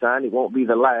you can sign. It won't be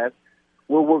the last.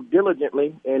 We'll work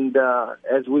diligently, and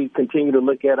as we continue to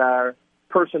look at our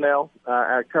personnel,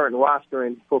 our current roster,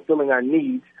 and fulfilling our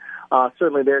needs,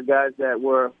 certainly there are guys that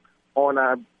were on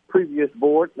our previous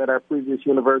board at our previous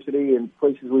university and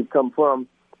places we've come from,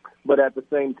 but at the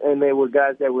same time, and there were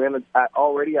guys that were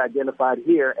already identified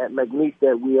here at McNeese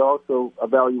that we also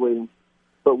evaluating.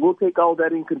 But we'll take all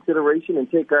that in consideration and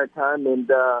take our time and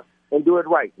do it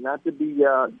right. Not to be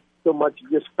so much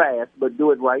just fast, but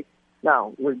do it right.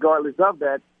 Now, regardless of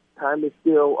that, time is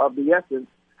still of the essence,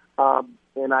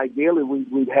 and ideally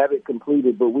we'd have it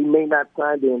completed. But we may not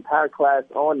sign the entire class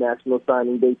on National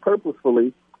Signing Day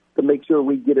purposefully to make sure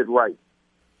we get it right.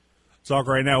 Talk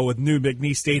right now with new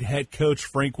McNeese State head coach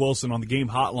Frank Wilson on the Game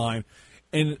Hotline.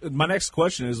 And my next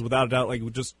question is, without a doubt, like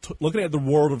just looking at the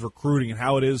world of recruiting and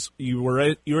how it is. You were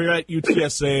at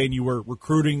UTSA and you were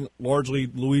recruiting largely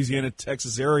Louisiana,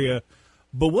 Texas area.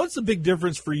 But what's the big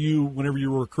difference for you whenever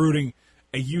you're recruiting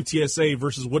at UTSA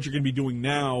versus what you're going to be doing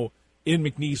now in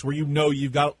McNeese, where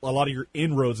you've got a lot of your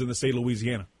inroads in the state of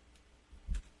Louisiana?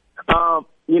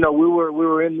 We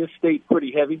were in this state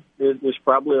pretty heavy. There's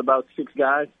probably about 6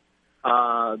 guys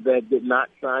that did not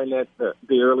sign at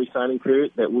the early signing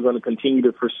period that we're going to continue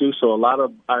to pursue. So a lot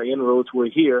of our inroads were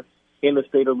here in the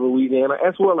state of Louisiana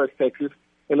as well as Texas.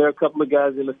 And there are a couple of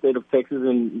guys in the state of Texas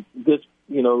and this,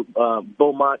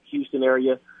 Beaumont, Houston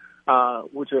area,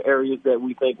 which are areas that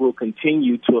we think will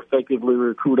continue to effectively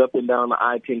recruit up and down the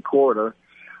I-10 corridor.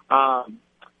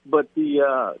 But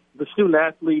the student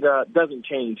athlete doesn't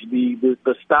change.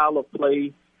 The style of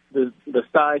play, the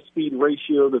size-speed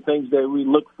ratio, the things that we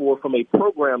look for from a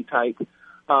program type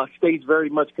stays very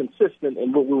much consistent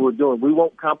in what we were doing. We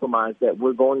won't compromise that.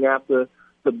 We're going after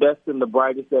the best and the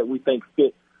brightest that we think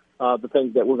fit the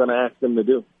things that we're going to ask them to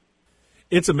do.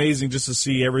 It's amazing just to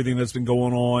see everything that's been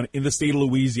going on in the state of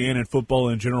Louisiana and football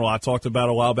in general. I talked about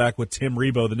a while back with Tim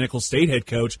Rebo, the Nicholls State head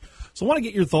coach. So I want to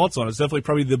get your thoughts on it. It's definitely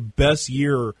probably the best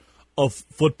year of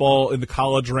football in the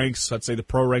college ranks. I'd say the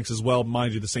pro ranks as well.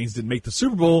 Mind you, the Saints didn't make the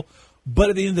Super Bowl. But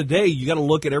at the end of the day, you got to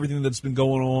look at everything that's been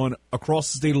going on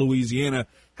across the state of Louisiana.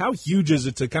 How huge is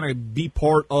it to kind of be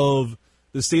part of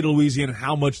the state of Louisiana,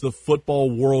 how much the football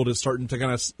world is starting to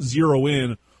kind of zero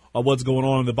in on what's going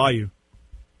on in the Bayou?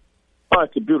 Oh,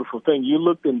 it's a beautiful thing. You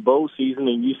looked in bowl season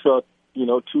and you saw,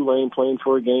 Tulane playing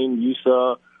for a game. You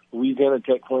saw Louisiana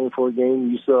Tech playing for a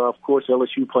game. You saw, of course,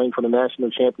 LSU playing for the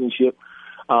national championship.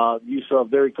 You saw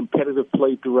very competitive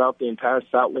play throughout the entire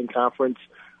Southland Conference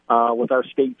with our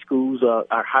state schools.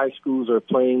 Our high schools are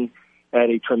playing at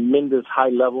a tremendous high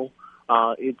level.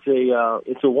 It's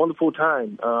a wonderful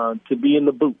time to be in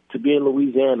the boot, to be in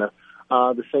Louisiana.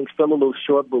 The Saints fell a little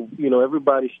short, but,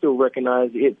 everybody still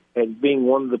recognized it as being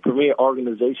one of the premier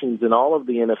organizations in all of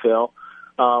the NFL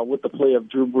with the play of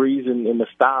Drew Brees and the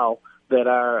style that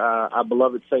our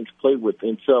beloved Saints play with.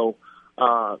 And so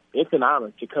it's an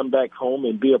honor to come back home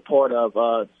and be a part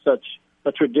of such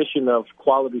a tradition of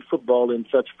quality football and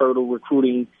such fertile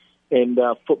recruiting and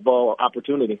football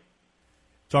opportunity.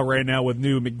 Talk right now with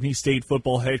new McNeese State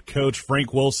football head coach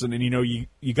Frank Wilson, and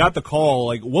you got the call.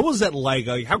 Like, what was that like?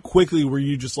 Like, how quickly were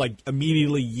you just like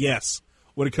immediately yes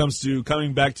when it comes to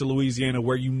coming back to Louisiana,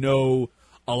 where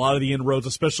a lot of the inroads,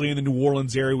 especially in the New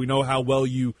Orleans area, we know how well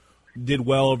you did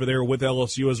well over there with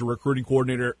LSU as a recruiting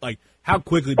coordinator. Like, how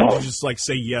quickly did you just like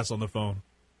say yes on the phone?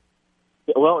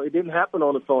 Well, it didn't happen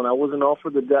on the phone. I wasn't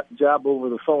offered the job over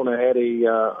the phone. I had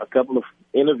a couple of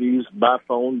interviews by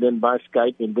phone, then by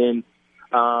Skype, and then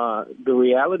the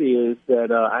reality is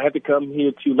that I had to come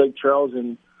here to Lake Charles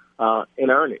and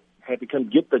earn it. I had to come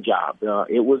get the job.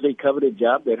 It was a coveted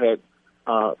job that had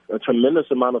a tremendous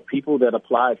amount of people that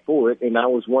applied for it, and I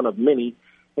was one of many,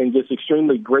 and just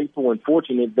extremely grateful and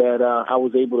fortunate that I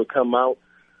was able to come out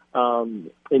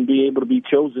and be able to be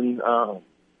chosen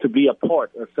to be a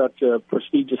part of such a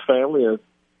prestigious family, a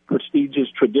prestigious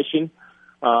tradition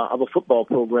of a football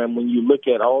program. When you look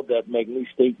at all that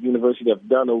McNeese State University have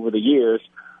done over the years,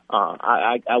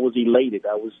 I was elated.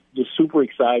 I was just super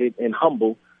excited and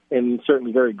humble, and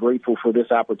certainly very grateful for this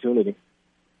opportunity.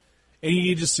 And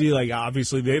you just see, like,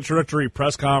 obviously the introductory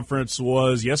press conference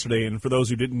was yesterday, and for those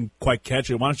who didn't quite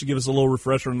catch it, why don't you give us a little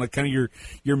refresher on like kind of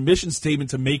your mission statement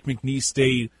to make McNeese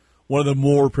State one of the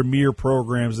more premier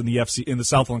programs in the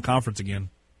Southland Conference again?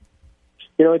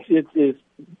 It's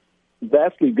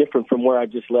vastly different from where I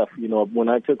just left. When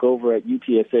I took over at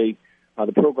UTSA,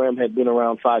 the program had been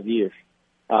around 5 years.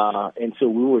 And so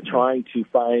we were trying to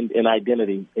find an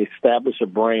identity, establish a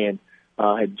brand,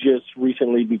 had just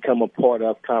recently become a part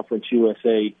of Conference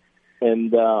USA,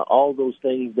 and all those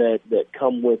things that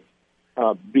come with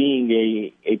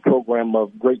being a program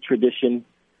of great tradition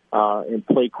and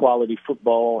play quality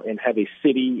football and have a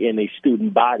city and a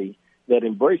student body that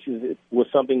embraces it was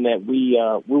something that we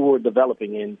were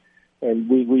developing in. And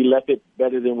we left it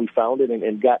better than we found it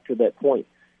and got to that point.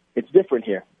 It's different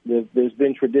here. There's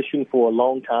been tradition for a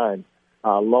long time.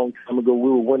 A long time ago,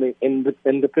 we were winning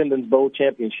Independence Bowl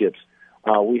championships.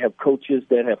 We have coaches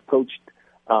that have coached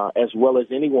as well as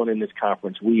anyone in this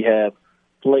conference. We have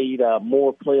played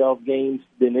more playoff games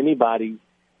than anybody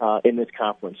in this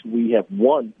conference. We have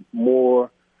won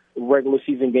more regular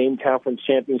season game conference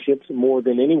championships more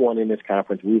than anyone in this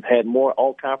conference. We've had more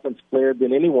all-conference players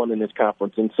than anyone in this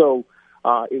conference. And so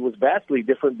it was vastly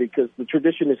different because the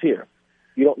tradition is here.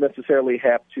 You don't necessarily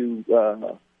have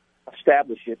to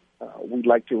establish it. We'd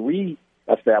like to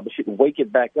re-establish it and wake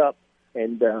it back up,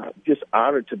 and just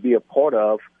honored to be a part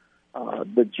of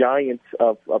the giants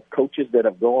of coaches that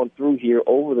have gone through here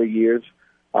over the years,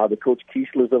 the Coach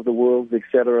Kieslers of the world, et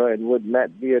cetera, and what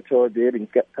Matt Viator did and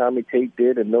Tommy Tate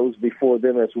did and those before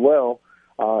them as well,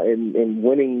 in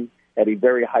winning at a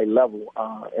very high level.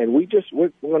 And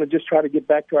we're going to just try to get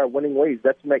back to our winning ways.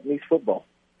 That's McNeese football.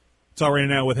 Talk right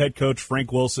now with head coach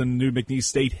Frank Wilson, new McNeese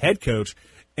State head coach.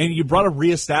 And you brought up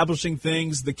reestablishing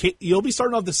things. You'll be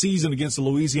starting off the season against the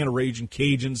Louisiana Raging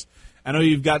Cajuns. I know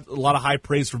you've got a lot of high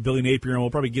praise for Billy Napier, and we'll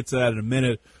probably get to that in a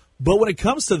minute. But when it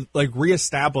comes to like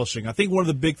reestablishing, I think one of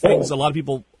the big things a lot of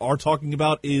people are talking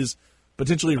about is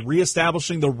potentially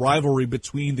reestablishing the rivalry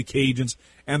between the Cajuns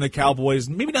and the Cowboys.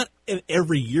 Maybe not an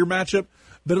every year matchup,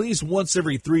 but at least once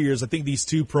every 3 years. I think these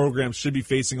two programs should be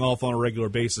facing off on a regular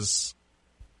basis.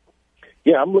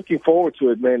 Yeah, I'm looking forward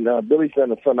to it, man. Billy's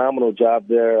done a phenomenal job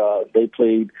there. They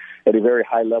played at a very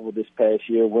high level this past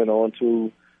year, went on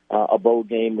to a bowl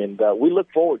game, and we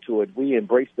look forward to it. We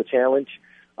embrace the challenge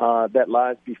that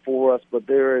lies before us, but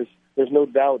there's no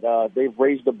doubt they've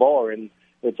raised the bar, and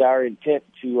it's our intent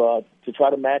to try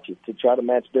to match it, to try to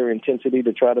match their intensity,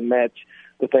 to try to match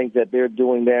the things that they're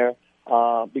doing there,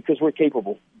 because we're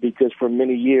capable. Because for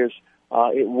many years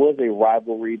it was a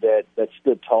rivalry that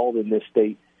stood tall in this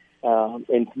state.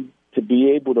 And to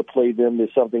be able to play them is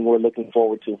something we're looking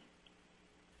forward to.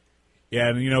 Yeah,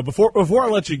 and before I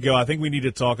let you go, I think we need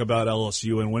to talk about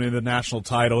LSU and winning the national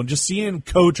title and just seeing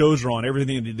Coach Orgeron,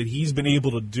 everything that he's been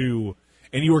able to do.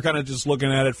 And you were kind of just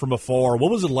looking at it from afar.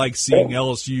 What was it like seeing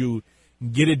LSU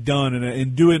get it done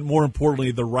and do it, more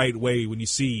importantly, the right way when you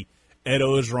see Ed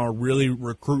Orgeron really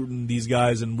recruiting these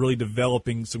guys and really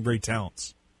developing some great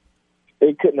talents?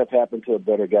 It couldn't have happened to a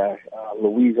better guy.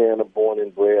 Louisiana, born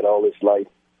and bred all his life.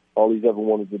 All he's ever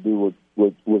wanted to do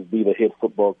was be the head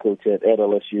football coach at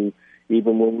LSU.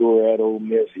 Even when we were at Ole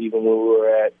Miss, even when we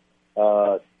were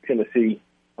at Tennessee,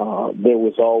 there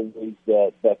was always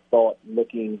that thought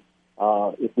looking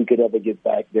if we could ever get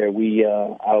back there.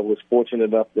 I was fortunate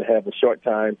enough to have a short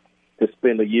time to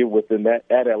spend a year with them at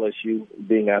LSU,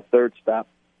 being our fourth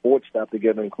stop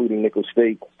together, including Nicholls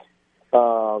State.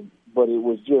 But it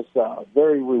was just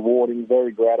very rewarding,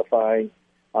 very gratifying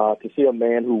to see a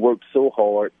man who worked so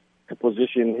hard to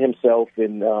position himself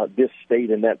in this state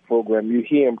and that program. You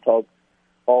hear him talk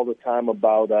all the time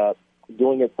about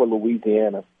doing it for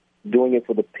Louisiana, doing it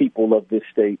for the people of this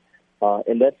state.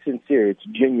 And that's sincere. It's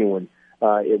genuine.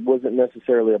 It wasn't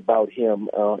necessarily about him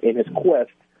in his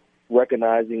quest,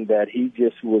 recognizing that he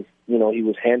just was, he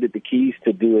was handed the keys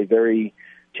to do a very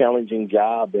challenging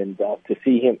job, and to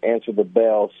see him answer the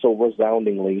bell so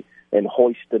resoundingly and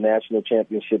hoist the national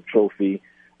championship trophy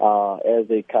as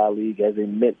a colleague, as a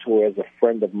mentor, as a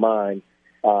friend of mine,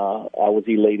 I was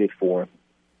elated for him.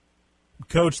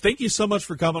 Coach, thank you so much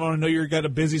for coming on. I know you've got a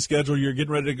busy schedule. You're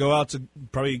getting ready to go out to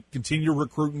probably continue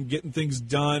recruiting, getting things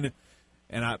done,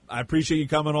 and I appreciate you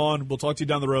coming on. We'll talk to you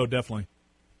down the road, definitely.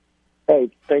 Hey,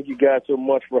 thank you guys so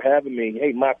much for having me.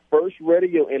 Hey, my first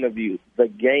radio interview, The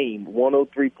Game,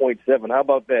 103.7. How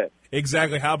about that?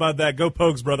 Exactly. How about that? Go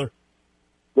Pokes, brother.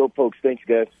 Go Pokes. Thanks,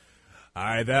 guys. All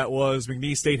right, that was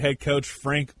McNeese State head coach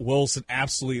Frank Wilson.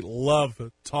 Absolutely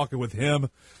love talking with him.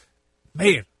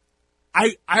 Man,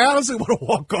 I honestly want to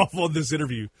walk off on this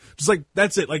interview. Just like,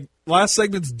 that's it. Like, last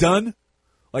segment's done.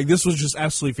 Like, this was just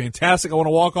absolutely fantastic. I want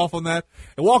to walk off on that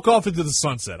and walk off into the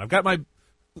sunset. I've got my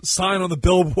sign on the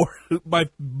billboard, my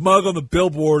mug on the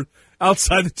billboard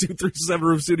outside the 237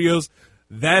 Roof Studios.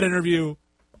 That interview,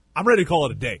 I'm ready to call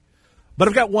it a day. But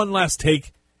I've got one last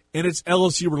take, and it's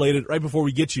LSU related right before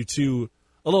we get you to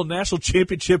a little national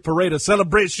championship parade, a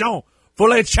celebration for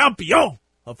les champions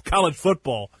of college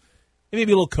football. And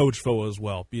maybe a little Coach Foe as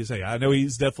well. Because, hey, I know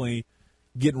he's definitely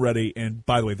getting ready. And,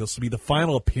 by the way, this will be the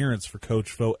final appearance for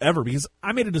Coach Foe ever, because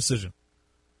I made a decision.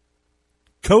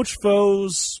 Coach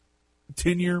Foe's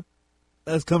tenure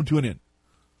has come to an end.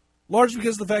 Largely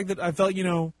because of the fact that I felt,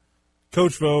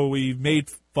 Coach Foe, we made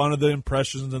fun of the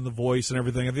impressions and the voice and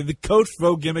everything. I think the Coach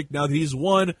Foe gimmick, now that he's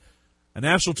won a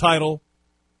national title,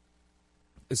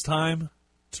 it's time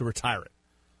to retire it.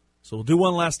 So we'll do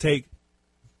one last take.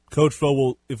 Coach Foe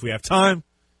will, if we have time,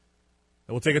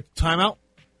 we'll take a timeout.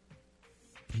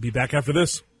 We'll be back after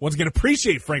this. Once again,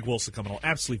 appreciate Frank Wilson coming on.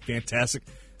 Absolutely fantastic.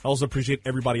 I also appreciate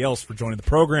everybody else for joining the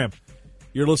program.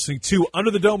 You're listening to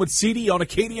Under the Dome with CD on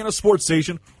Acadiana Sports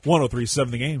Station,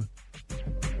 103.7 The Game.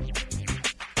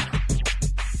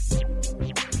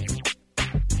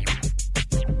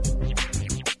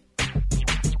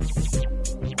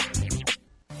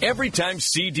 Every time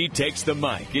CD takes the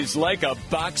mic is like a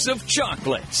box of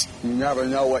chocolates. You never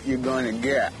know what you're going to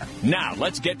get. Now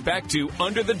let's get back to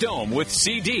Under the Dome with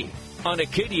CD on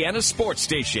Acadiana Sports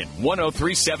Station,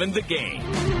 103.7 The Game.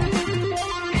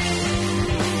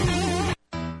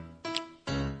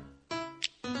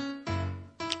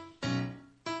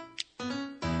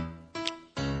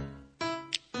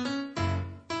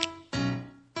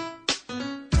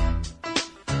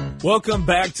 Welcome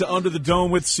back to Under the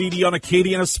Dome with CD on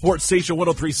Acadiana Sports Station,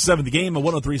 103.7 The Game and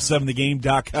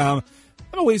 103.7thegame.com. I'm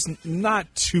going to waste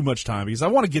not too much time because I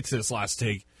want to get to this last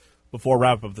take before I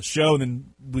wrap up the show. And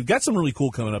then we've got some really cool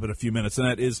coming up in a few minutes, and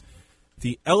that is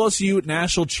the LSU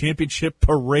National Championship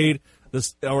Parade,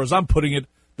 or as I'm putting it,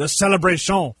 the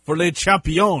celebration for les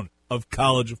champions of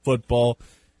college football.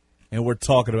 And we're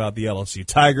talking about the LSU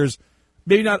Tigers.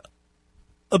 Maybe not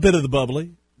a bit of the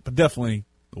bubbly, but definitely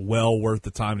well worth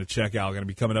the time to check out. Going to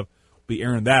be coming up. We'll be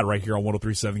airing that right here on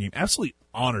 103.7 Game. Absolutely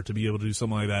honored to be able to do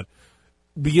something like that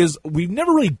because we've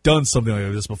never really done something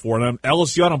like this before. And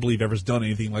LSU, I don't believe, ever has done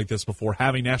anything like this before,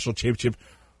 having national championship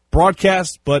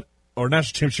broadcast, or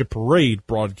national championship parade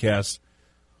broadcast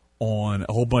on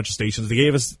a whole bunch of stations.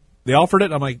 They offered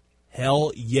it. I'm like,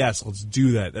 hell yes, let's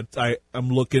do that. I'm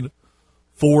looking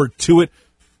forward to it.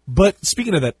 But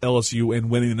speaking of that LSU and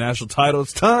winning the national title,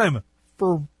 it's time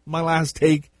for my last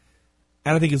take,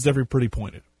 and I think it's definitely pretty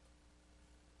pointed.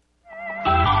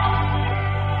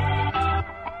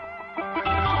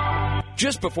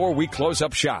 Just before we close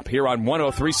up shop here on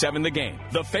 103.7 The Game,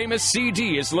 the famous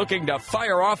CD is looking to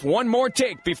fire off one more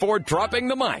take before dropping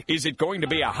the mic. Is it going to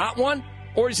be a hot one,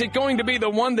 or is it going to be the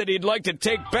one that he'd like to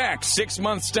take back 6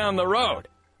 months down the road?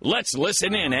 Let's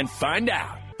listen in and find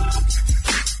out.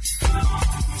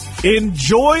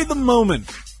 Enjoy the moment,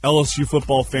 LSU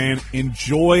football fan.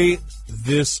 Enjoy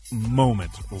this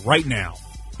moment right now.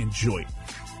 Enjoy it.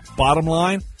 Bottom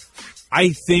line, I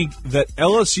think that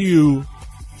LSU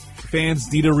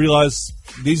fans need to realize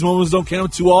these moments don't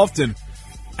count too often.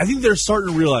 I think they're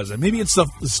starting to realize that. Maybe it's the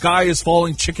sky is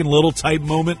falling Chicken Little type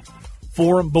moment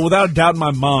for him, but without a doubt in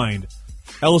my mind,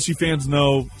 LSU fans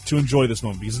know to enjoy this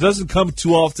moment because it doesn't come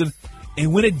too often,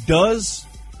 and when it does,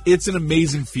 it's an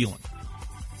amazing feeling.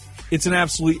 It's an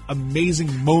absolutely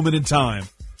amazing moment in time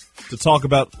to talk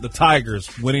about the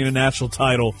Tigers winning a national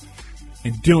title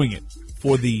and doing it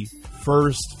for the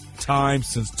first time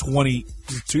since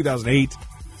 2008.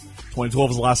 2012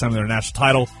 was the last time they were a national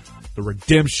title. The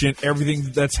redemption, everything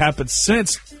that's happened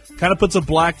since kind of puts a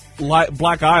black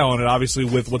eye on it, obviously,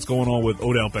 with what's going on with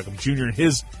Odell Beckham Jr. and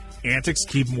his antics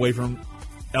keep him away from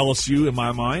LSU, in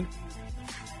my mind.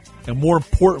 And more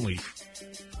importantly,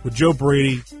 with Joe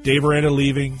Brady, Dave Aranda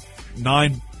leaving,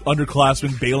 9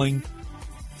 underclassmen bailing,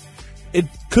 it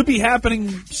could be happening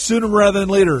sooner rather than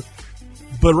later.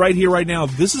 But right here, right now,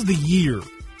 this is the year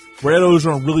where Ed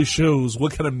Orgeron really shows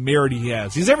what kind of merit he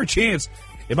has. He has every chance,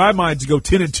 in my mind, to go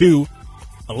 10-2,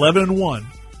 11-1.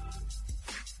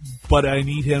 But I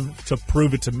need him to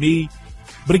prove it to me.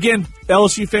 But again,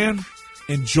 LSU fan,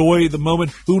 enjoy the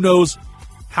moment. Who knows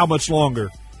how much longer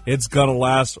it's going to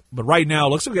last. But right now, it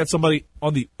looks like we got somebody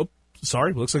on the...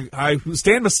 looks like I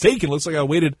stand mistaken. Looks like I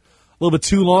waited a little bit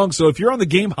too long. So if you're on the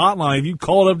game hotline, if you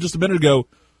called up just a minute ago,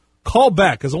 call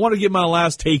back because I want to get my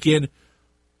last take in.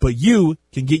 But you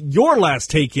can get your last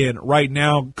take in right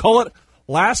now. Call it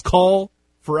last call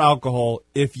for alcohol,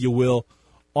 if you will,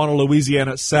 on a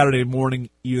Louisiana Saturday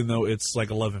morning, even though it's like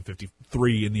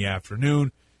 11:53 in the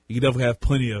afternoon. You can definitely have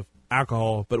plenty of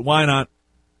alcohol, but why not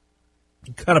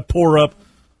kind of pour up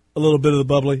a little bit of the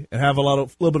bubbly and have a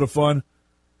little bit of fun?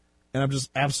 And I'm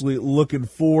just absolutely looking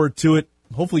forward to it.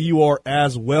 Hopefully you are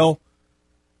as well.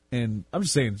 And I'm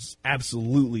just saying, just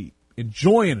absolutely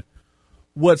enjoying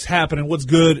what's happening, what's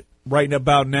good right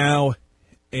about now.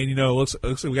 And, you know, looks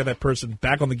like we got that person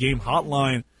back on the game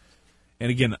hotline. And,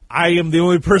 again, I am the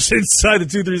only person inside the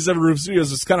 237 Roof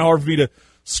Studios. It's kind of hard for me to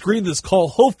screen this call.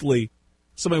 Hopefully,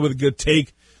 somebody with a good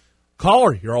take.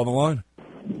 Caller, you're on the line.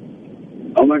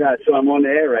 Oh, my God, so I'm on the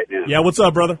air right now. Yeah, what's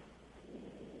up, brother?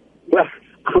 Well,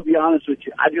 I'll be honest with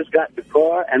you. I just got in the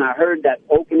car, and I heard that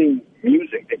opening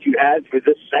music that you had for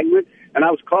this segment, and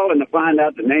I was calling to find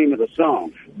out the name of the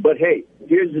song. But, hey,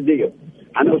 here's the deal.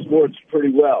 I know sports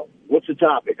pretty well. What's the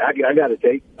topic? I got a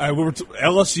take.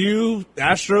 LSU,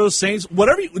 Astros, Saints,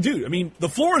 whatever you do. I mean, the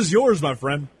floor is yours, my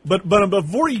friend. But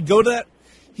before you go to that,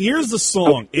 here's the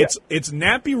song. Yeah. It's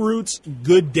Nappy Roots'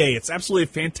 "Good Day." It's absolutely a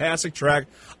fantastic track.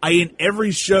 In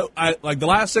every show, like the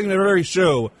last segment of every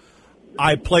show,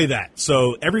 I play that.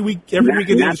 So every week,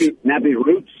 Nappy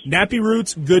Roots. Nappy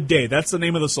Roots, "Good Day." That's the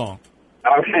name of the song.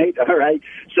 All right.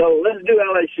 So let's do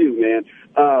LSU, man.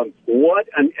 What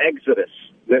an exodus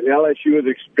that LSU is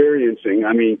experiencing.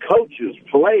 I mean, coaches,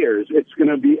 players, it's going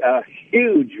to be a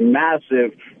huge,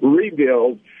 massive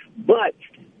rebuild, but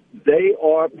they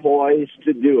are poised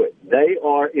to do it. They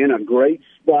are in a great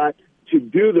spot to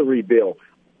do the rebuild,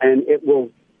 and it will.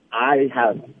 I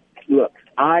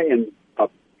am a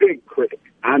big critic.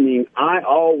 I mean, I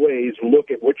always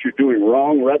look at what you're doing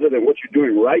wrong rather than what you're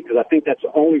doing right because I think that's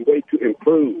the only way to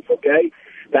improve, okay?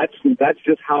 That's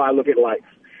just how I look at life.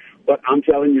 But I'm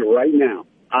telling you right now,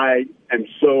 I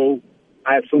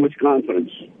have so much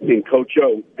confidence in Coach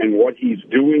O and what he's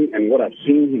doing and what I've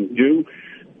seen him do.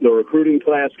 The recruiting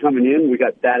class coming in, we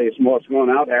got Thaddeus Moss going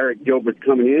out, Eric Gilbert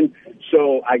coming in.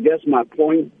 So I guess my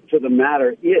point to the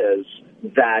matter is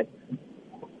that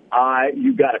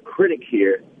you got a critic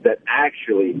here that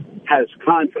actually has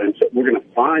confidence that we're going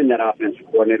to find that offensive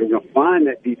coordinator, we're going to find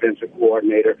that defensive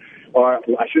coordinator, or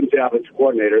I shouldn't say offensive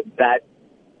coordinator, that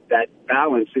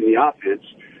balance in the offense,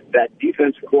 that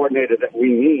defensive coordinator that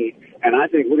we need, and I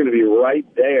think we're going to be right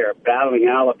there battling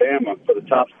Alabama for the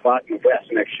top spot in the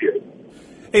West next year.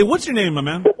 Hey, what's your name, my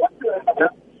man?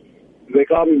 They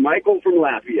call me Michael from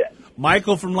Lafayette.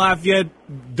 Michael from Lafayette.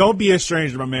 Don't be a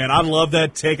stranger, my man. I love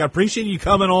that take. I appreciate you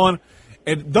coming on.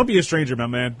 And don't be a stranger, my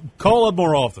man. Call up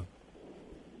more often.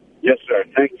 Yes, sir.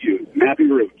 Thank you. Nappy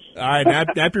Roots. All right,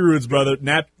 Nappy Roots, brother.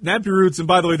 Nappy Roots. And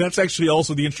by the way, that's actually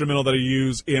also the instrumental that I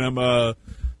use in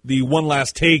the One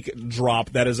Last Take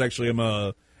drop. That is actually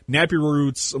Nappy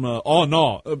Roots.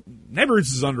 Nappy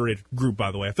Roots is an underrated group,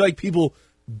 by the way. I feel like people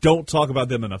don't talk about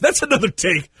them enough. That's another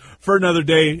take for another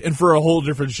day and for a whole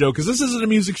different show because this isn't a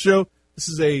music show. This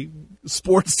is a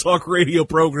sports talk radio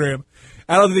program.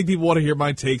 I don't think people want to hear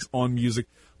my takes on music.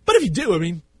 But if you do, I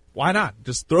mean, why not?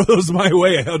 Just throw those my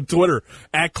way on Twitter,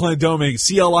 at Clint Doming,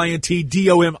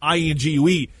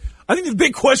 ClintDomingue. I think the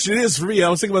big question is for me, I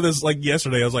was thinking about this like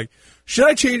yesterday. I was like, should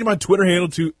I change my Twitter handle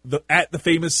to at the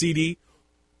famous CD?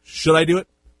 Should I do it?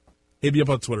 Hit me up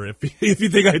on Twitter if you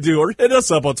think I do, or hit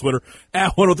us up on Twitter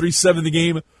at 1037 The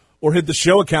Game, or hit the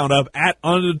show account up at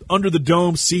Under the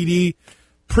Dome CD.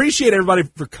 appreciate everybody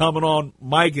for coming on.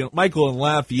 Michael and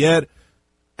Lafayette,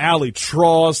 Allie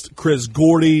Trost, Chris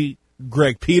Gordy,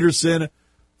 Greg Peterson,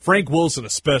 Frank Wilson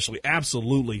especially.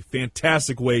 Absolutely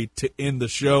fantastic way to end the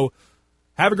show.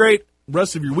 Have a great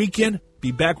rest of your weekend.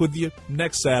 Be back with you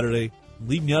next Saturday,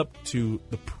 leading up to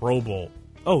the Pro Bowl.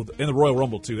 Oh, and the Royal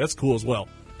Rumble, too. That's cool as well.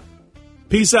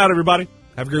 Peace out, everybody.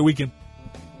 Have a great weekend.